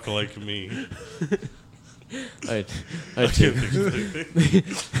 Rock like me. I I take, can't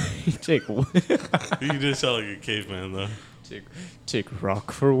think take You just sound like a caveman, though. take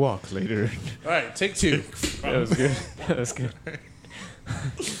rock for a walk later. All right, take two. That was good. That was good.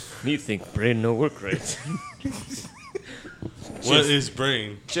 Me think brain no work right. What is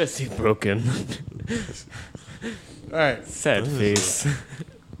brain? Jesse broken. All right, Sad face.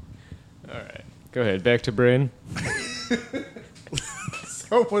 All right, go ahead. Back to brain.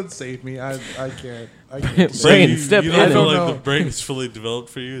 someone save me. I can't. So Brain, you, step you in don't and- feel I don't like know. the brain is fully developed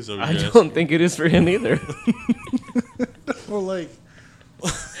for you? Is that what I you're don't asking? think it is for him either. Well, like,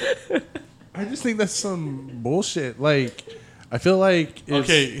 I just think that's some bullshit. Like, I feel like if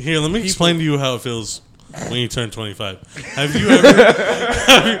Okay, here, let me explain to you how it feels when you turn 25. Have you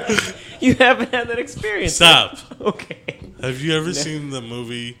ever... You haven't had that experience. Stop. Okay. Have you ever seen the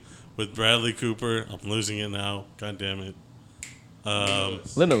movie with Bradley Cooper? I'm losing it now. God damn it.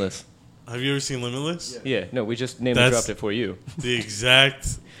 Limitless. Have you ever seen Limitless? Yeah. No, we just name and That's- dropped it for you. The exact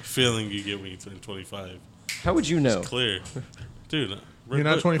feeling you get when you turn 25. How would you know? It's clear. Dude, You're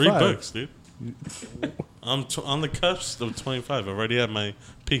not read 25. books, dude. I'm on the cusp of 25. I've already had my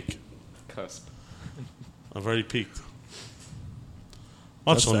peak. Cusp. I've already peaked.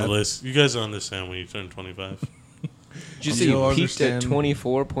 Watch That's on the sad. list. You guys understand when you turn 25. Did you say You'll you peaked at understand.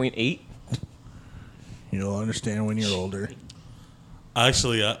 24.8? you'll understand when you're older.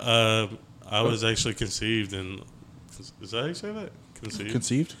 Actually, I was actually conceived in. Is that how you say that? Conceived?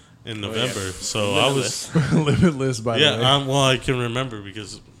 Conceived? in November. So I was Limitless, by the way. well, I can remember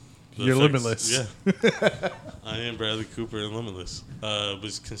because the You're effects- limitless. Yeah, I am Bradley Cooper and Limitless.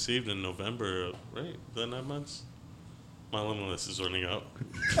 Was conceived in November, right? Is that 9 months? My limitless is running out.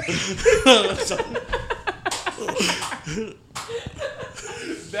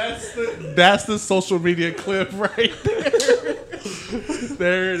 That's the social media clip right there.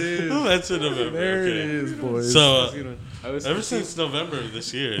 There it is. That's in November. There okay. it is, boys. So I was ever since November of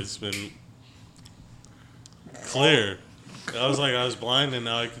this year, it's been clear. I was blind and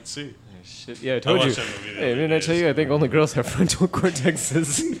now I can see. Shit. Yeah, I told you. watched that movie the Hey, other didn't I day, tell you? I think only girls have frontal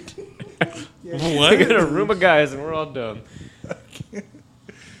cortexes. What? I got a room of guys and we're all dumb.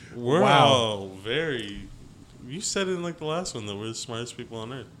 We're Wow. all very. You said it in like the last one that we're the smartest people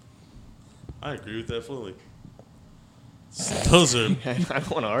on earth. I agree with that fully. Those are I don't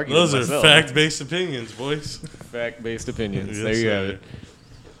want to argue. those with are myself. fact-based opinions, boys. Fact-based opinions. Yes, there you have sir. it.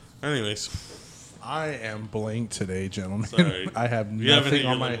 Anyways, I am blank today, gentlemen. sorry. I have You haven't hit nothing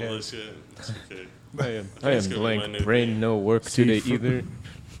your on my level head. list yet. It's okay. I am That's gonna be my blank. new Brain thing. no work See, today for- either.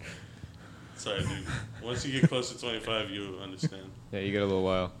 Sorry, dude. Once you get close to 25, you understand. Yeah, you got a little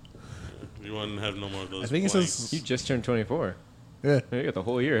while. You want to have no more of those. I think it blanks. says- You just turned 24. Yeah. You got the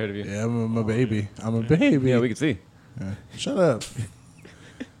whole year ahead of you. Yeah, I'm a baby. I'm a baby. Yeah, we can see. Yeah. Shut up.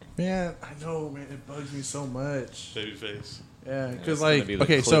 Man, I know, man. It bugs me so much. baby face. Yeah, it's because gonna like, be the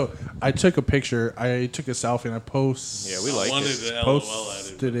okay, clip. so I took a picture. I took a selfie and I posted Yeah, we I like wanted it. to LOL at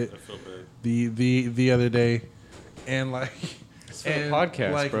Posted it. it. But I feel bad. the other day, and like, for the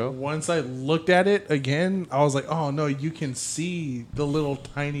podcast, like, bro. Once I looked at it again, I was like, oh no, you can see the little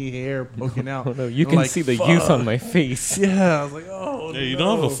tiny hair poking out. Oh, no, you I'm can like, see the fuck. youth on my face. Yeah, I was like, oh. Yeah, you no.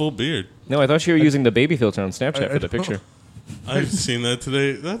 don't have a full beard. No, I thought you were using the baby filter on Snapchat I for the don't- picture. I've seen that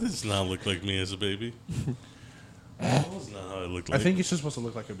today. That does not look like me as a baby. That's not how I look I like. think it's just supposed to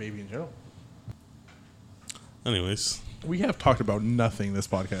look like a baby in general. Anyways, We have talked about nothing this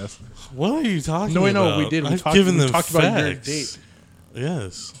podcast. what are you talking No, I about? know we did. We I've talked, given we them talked facts. about your date,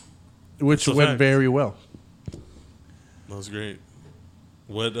 Yes, which It's a went fact. very well. that was great.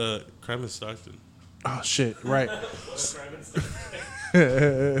 What crime in Stockton? Oh shit! Right.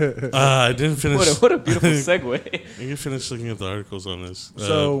 I didn't finish. What a beautiful segue. You can finish looking at the articles on this.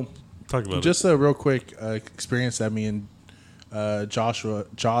 So, talk about just a real quick experience that me and Josh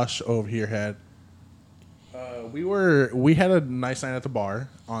over here had. We had a nice night at the bar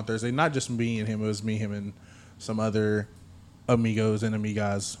on Thursday. Not just me and him. It was me, him, and some other amigos and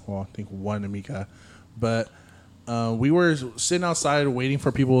amigas. Well, I think one amiga, but we were sitting outside waiting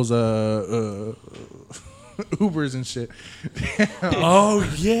for people's Ubers and shit. it. Oh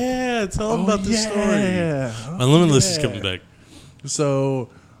yeah, tell them about the story. Yeah. My limitless is Yeah. coming back. So,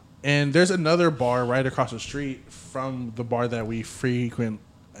 and there's another bar right across the street from the bar that we frequent,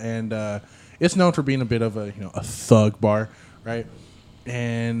 and it's known for being a bit of a a thug bar, right?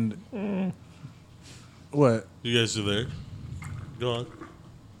 And what You guys are there. Go on.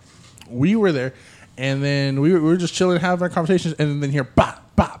 we were there, and then we were just chilling, having our conversations, and then hear bah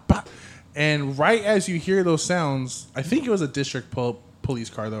bah bah, and right as you hear those sounds, I think it was a district police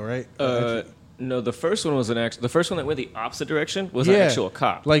car though, right? No, the first one was the first one that went the opposite direction was an actual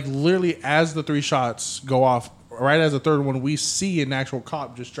cop. Like literally, as the 3 shots go off, right as the third one, we see an actual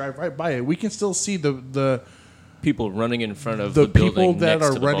cop just drive right by it. We can still see the People running in front of the people building that next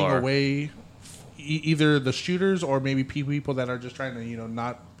are to the running bar. away, either the shooters or maybe people that are just trying to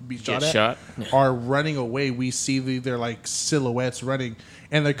not be Get shot at, shot. are running away. We see their like silhouettes running,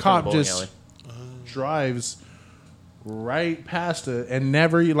 and the cop bowling just alley. drives right past it and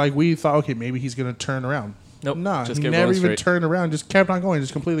never like we thought. Okay, maybe he's gonna turn around. Nope, Nah, just he kept never going even straight. turned around. Just kept on going.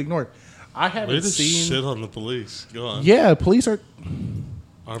 Just completely ignored. I Way haven't to seen. shit on the police. Go on. Yeah, police are.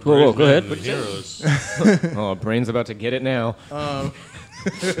 Our Whoa, brave go men ahead. and heroes. Oh, brain's about to get it now.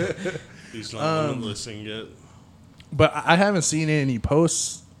 He's not limitless yet. But I haven't seen any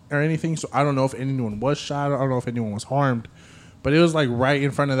posts or anything, so I don't know if anyone was shot. I don't know if anyone was harmed. But it was like right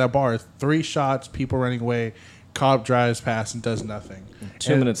in front of that bar. 3 shots, people running away. Cop drives past and does nothing.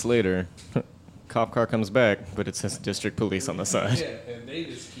 2 And- minutes later, cop car comes back, but it says district police on the side. Yeah, and they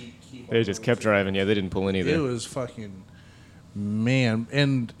just keep They just kept driving. Yeah, they didn't pull in It either. was fucking man,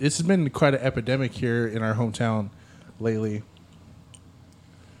 and it's been quite an epidemic here in our hometown lately.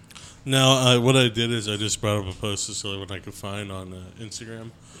 Now, what I did is I just brought up a post this earlier when I could find on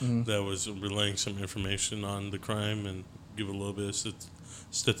Instagram Mm-hmm. that was relaying some information on the crime and give a little bit of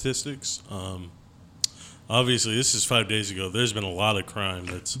statistics. Obviously, this is 5 days ago. There's been a lot of crime.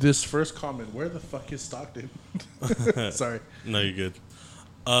 That's This first comment: where the fuck is Stockton? Sorry. no, you're good.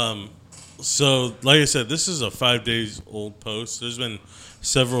 So, like I said, this is a 5 days old post. There's been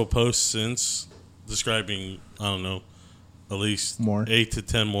several posts since describing, I don't know, at least More. 8 to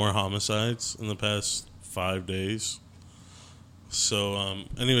 10 more homicides in the past 5 days. So,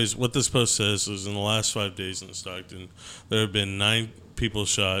 anyways, what this post says is in the last 5 days in Stockton, there have been 9 people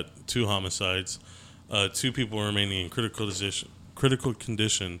shot, 2 homicides, 2 people remaining in critical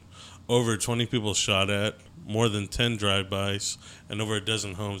condition, over 20 people shot at, more than 10 drive-bys, and over a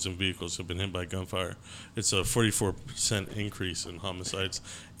dozen homes and vehicles have been hit by gunfire. It's a 44% increase in homicides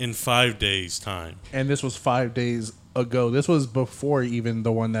in 5 days' time. And this was 5 days ago. This was before even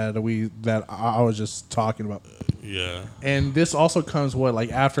the one that I was just talking about. Yeah. And this also comes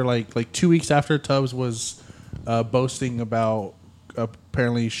after 2 weeks after Tubbs was boasting about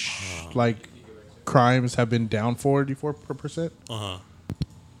apparently crimes have been down 44%.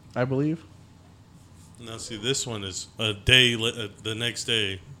 I believe. Now, see, this one is a day, the next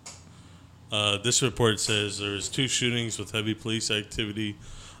day. This report says there was 2 shootings with heavy police activity.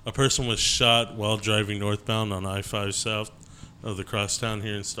 A person was shot while driving northbound on I-5 south of the crosstown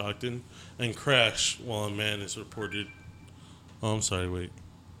here in Stockton and crashed while a man is reported. Oh, I'm sorry, wait.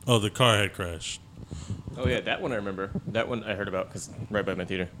 Oh, the car had crashed. Oh, yeah, that one I remember. That one I heard about because right by my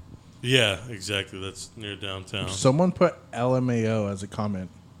theater. Yeah, exactly. That's near downtown. Someone put LMAO as a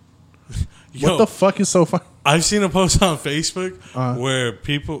comment. Yo, What the fuck is so funny? I've seen a post on Facebook where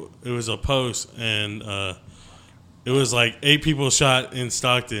it was a post and it was like 8 people shot in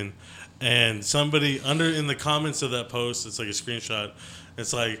Stockton, and somebody in the comments of that post, it's like a screenshot.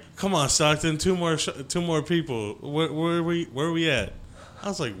 It's like, come on, Stockton, 2 more people. Where are we at? I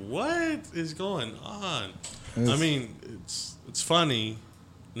was like, what is going on? I mean, it's funny,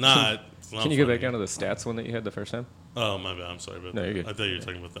 not. It's not Can you go funny. back down to the stats one that you had the first time? Oh, my bad. I'm sorry about No, that. you're good. I thought you were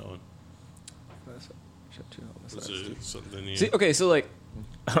talking about that one. Was it something you... See, okay, so like,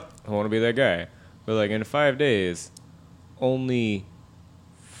 I want to be that guy, but like in 5 days, only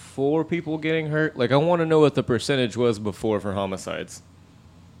 4 people getting hurt. Like, I want to know what the percentage was before for homicides.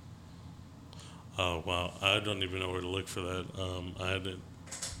 Oh, wow. I don't even know where to look for that.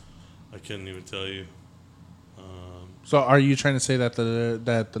 I couldn't even tell you. So are you trying to say that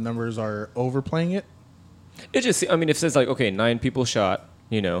the numbers are overplaying it? It just, I mean, it says like, okay, 9 people shot,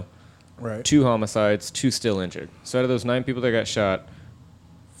 Right. 2 homicides, 2 still injured. So out of those 9 people that got shot,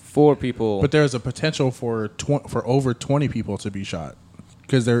 4 people. But there's a potential for over 20 people to be shot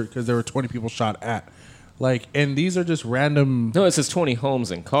because there were 20 people shot at, and these are just random. No, it says 20 homes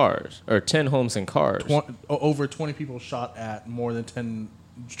and cars, or 10 homes and cars. Over 20 people shot at, more than 10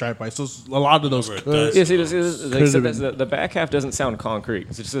 drive-bys. So a lot of those Over a could. dozen. Yes, it is. Like, Could've so been. the back half doesn't sound concrete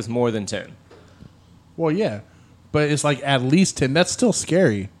because it just says more than 10. Well, yeah, but it's like at least 10. That's still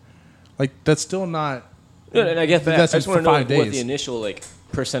scary. That's still not. No, and I get that. I That's just want for to know 5 what days. the initial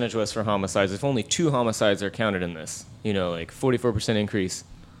percentage was for homicides. If only 2 homicides are counted in this, 44% increase.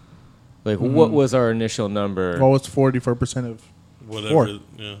 What was our initial number? Well, it's 44% of. Whatever. 4.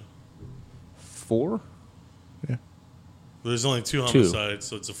 Yeah. 4? Yeah. There's only 2 homicides,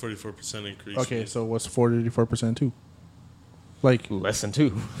 so it's a 44% increase. Okay, so what's 44% too? Less than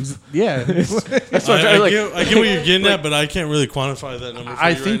 2. Yeah. That's what I'm trying I to, get what you're getting at, but I can't really quantify that number for I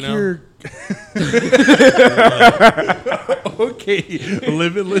you think right now. you're. Okay,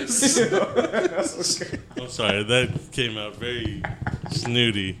 limitless. I'm sorry, that came out very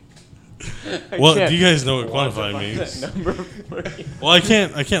snooty. Well, do you guys know what quantify means? Well, I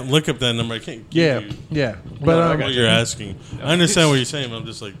can't look up that number. I can't give you Yeah. But I got what you're asking. I understand what you're saying, but I'm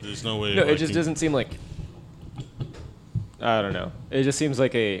just like, there's no way. No, I it just can- doesn't seem like. I don't know. It just seems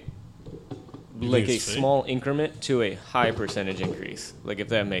like a think it's fake? small increment to a high percentage increase. If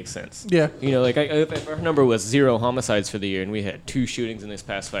that makes sense. Yeah. If our number was 0 homicides for the year and we had 2 shootings in this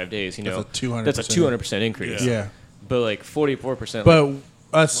past 5 days, That's a 200%. that's a 200% increase. Yeah. But 44%. But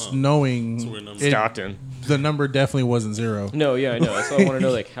us Wow. knowing That's a weird number. Stockton. the number definitely wasn't 0. No, yeah, I know. That's why I want to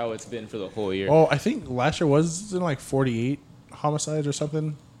know how it's been for the whole year. Oh, I think last year was in 48 homicides or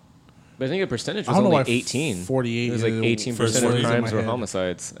something. But I think the percentage I was don't know only why 18. 48 It was is 18% first of 48 in crimes my were head.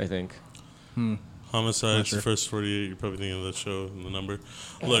 homicides, I think. Homicides, Sure. the first 48. You're probably thinking of that show and the number.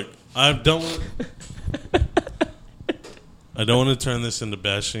 Look, I don't want to turn this into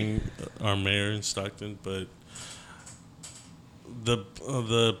bashing our mayor in Stockton, but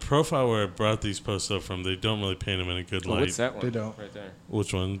the profile where I brought these posts up from, they don't really paint him in a good Oh, light. what's that one? They don't. Right there.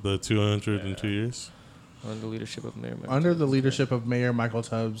 Which one? The 202 years? Under the leadership of Mayor Michael Under the Tubbs. leadership of Mayor Michael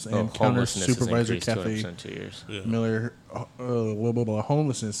Tubbs and Counter homelessness has Supervisor increased Kathy 200% in 2 years. Yeah. Miller,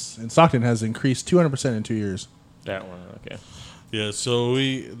 homelessness in Stockton has increased 200% in 2 years. That one, okay. Yeah, so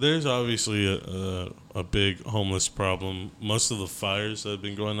there's obviously a big homeless problem. Most of the fires that have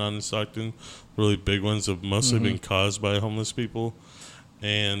been going on in Stockton, really big ones, have mostly been caused by homeless people,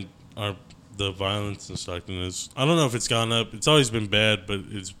 and the violence in Stockton is, I don't know if it's gone up. It's always been bad, but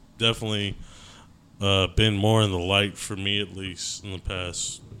it's definitely been more in the light for me, at least in the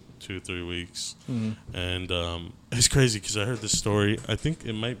past 2-3 weeks. And it's crazy because I heard this story. I think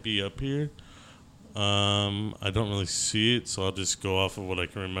it might be up here. I don't really see it, so I'll just go off of what I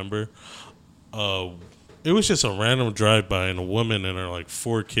can remember. It was just a random drive-by, and a woman and her, like,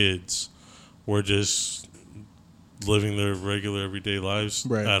 4 kids were just living their regular everyday lives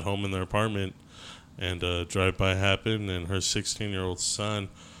at home in their apartment. And a drive-by happened, and her 16-year-old son,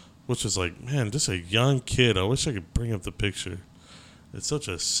 which was like, man, just a young kid. I wish I could bring up the picture. It's such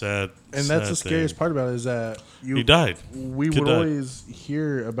a sad And that's the scariest part about it, is that he died. We would always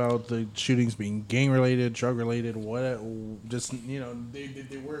hear about the shootings being gang related, drug related, just, you know,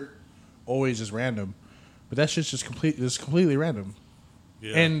 they were always just random, but that shit's just completely random.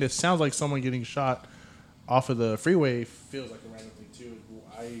 Yeah. And it sounds like someone getting shot off of the freeway feels like a random thing too.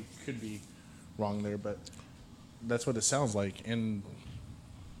 I could be wrong there, but that's what it sounds like. And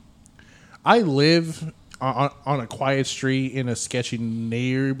I live on a quiet street in a sketchy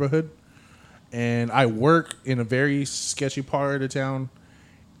neighborhood, and I work in a very sketchy part of town,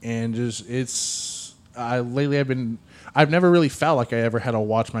 and I've never really felt like I ever had to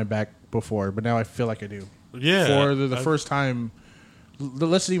watch my back before, but now I feel like I do. Yeah. For the first time,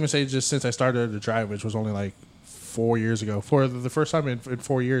 let's even say just since I started to drive, which was only like 4 years ago. For the first time in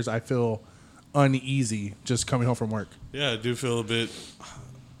 4 years, I feel uneasy just coming home from work. Yeah, I do feel a bit,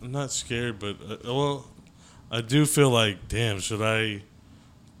 I'm not scared, but, I do feel like, damn, should I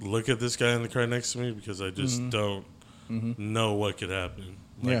look at this guy in the car next to me? Because I just don't know what could happen.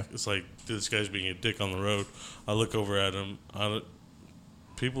 Like, it's like, this guy's being a dick on the road. I look over at him.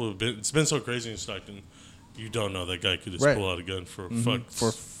 It's been so crazy in Stockton. You don't know, that guy could just pull out a gun for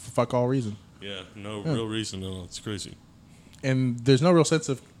fuck all reason. Yeah, real reason. No, it's crazy. And there's no real sense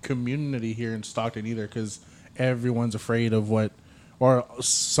of community here in Stockton either, because everyone's afraid of or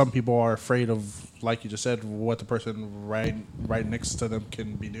some people are afraid of, like you just said, what the person right next to them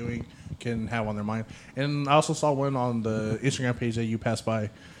can have on their mind. And I also saw one on the Instagram page that you passed by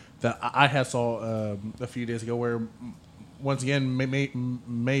that I had saw a few days ago, where once again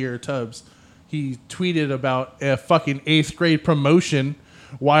Mayor Tubbs, he tweeted about a fucking 8th grade promotion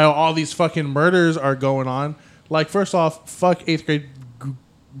while all these fucking murders are going on. Like, first off, fuck 8th grade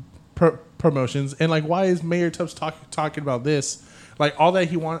promotions, and like, why is Mayor Tubbs talking about this? Like, all that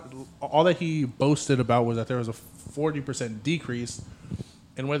he boasted about was that there was a 40% decrease,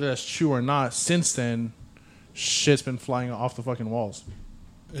 and whether that's true or not, since then, shit's been flying off the fucking walls.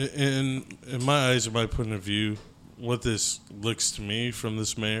 In my eyes, in my point of view, what this looks to me from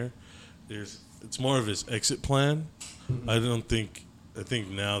this mayor, it's more of his exit plan. I think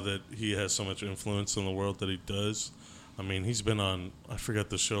now that he has so much influence in the world that he does, I mean, he's been on, I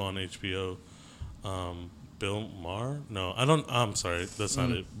forgot the show on HBO, Bill Maher? No, I'm sorry, that's not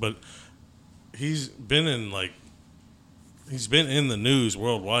it. But he's been in the news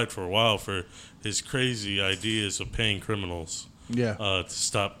worldwide for a while for his crazy ideas of paying criminals to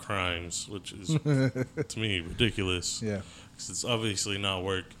stop crimes, which is, to me, ridiculous. Yeah. Because it's obviously not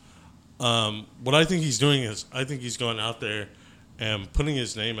work. What I think he's doing is, I think he's going out there and putting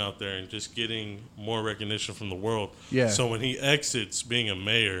his name out there and just getting more recognition from the world. Yeah. So when he exits being a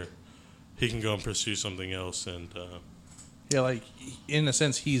mayor, he can go and pursue something else. And like, in a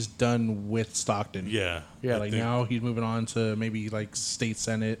sense, he's done with Stockton. Yeah. Like, now he's moving on to maybe like state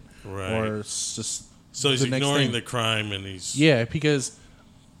senate, or just. So he's ignoring the crime, and he's because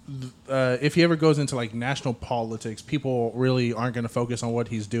if he ever goes into like national politics, people really aren't going to focus on what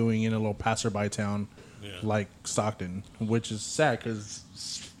he's doing in a little passerby town like Stockton, which is sad because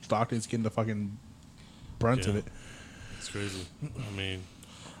Stockton's getting the fucking brunt of it. It's crazy. I mean,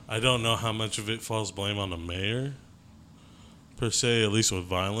 I don't know how much of it falls blame on the mayor, per se, at least with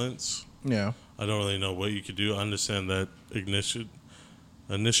violence. Yeah. I don't really know what you could do. I understand that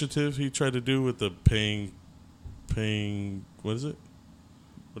initiative he tried to do with the paying, what is it?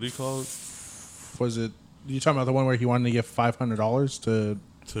 What do you call it? Was it, you talking about the one where he wanted to give $500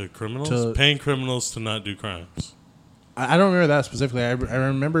 to criminals? Paying criminals to not do crimes. I don't remember that specifically. I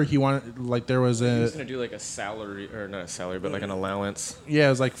remember he wanted, like, there was he was going to do like a salary, or not a salary, but like an allowance. Yeah, it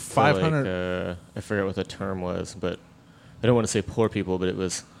was like 500. Like, I forget what the term was, but I don't want to say poor people, but it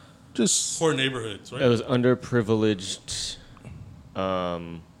was just poor neighborhoods, right? It was underprivileged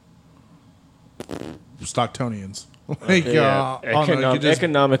Stocktonians. Like, oh, no, you just,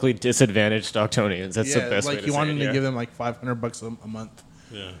 economically disadvantaged Stocktonians. That's the best way like to you say wanted it, to give them like $500 a month,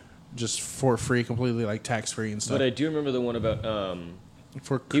 Yeah. just for free, completely like tax free and stuff. But I do remember the one about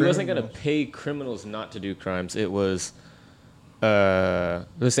For he wasn't going to criminals. pay criminals not to do crimes. It was the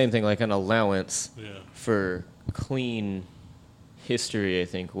same thing, like an allowance Yeah. for clean history. I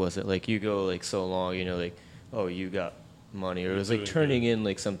think was it like you go like so long, you know, like oh you got money, or it was like doing turning good. in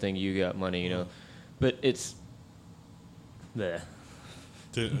like something you got money, you know. But it's bleh.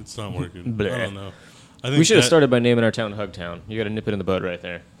 It's not working. Bleh. I don't know. I think We should have that- started by naming our town Hugtown. You got to nip it in the bud right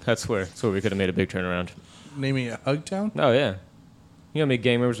there. That's where we could have made a big turnaround. Naming it Hugtown. Oh yeah, you know, how many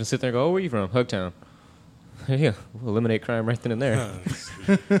gang members can sit there and go, "Oh, where are you from? Hugtown." Yeah, we'll eliminate crime right then and there.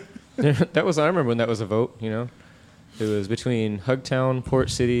 That was I remember when that was a vote. You know, it was between Hugtown,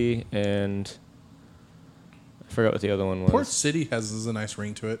 Port City, and I forgot what the other one was. Port City has a nice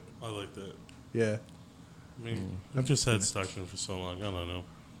ring to it. I like that. Yeah. I mean, I've just had Stockton for so long. I don't know.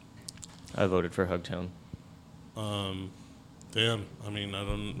 I voted for Hugtown. Damn. I mean, I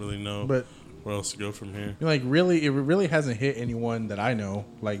don't really know But where else to go from here. like really, it really hasn't hit anyone that I know.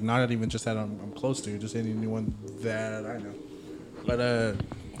 Like not even just that I'm close to, just anyone that I know. But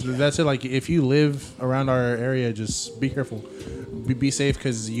that's it. Like if you live around our area, just be careful, be safe,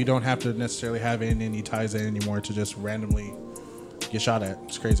 because you don't have to necessarily have any ties in anymore to just randomly get shot at.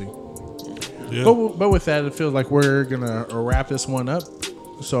 It's crazy. Yeah. But with that, it feels like we're gonna wrap this one up.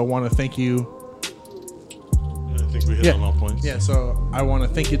 So I want to thank you. I think we hit on all points. Yeah, so I want to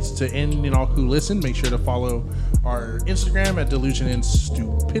thank it to any and all who listen. Make sure to follow our Instagram at Delusion and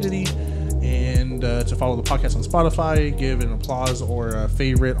Stupidity, and to follow the podcast on Spotify. Give an applause or a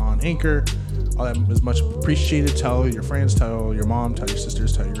favorite on Anchor. All that is much appreciated. Tell your friends, tell your mom, tell your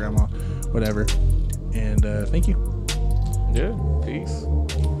sisters, tell your grandma, whatever. And thank you. Yeah, peace.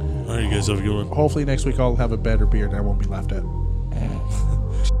 All right, you guys have a good one. Hopefully next week I'll have a better beer and I won't be laughed at.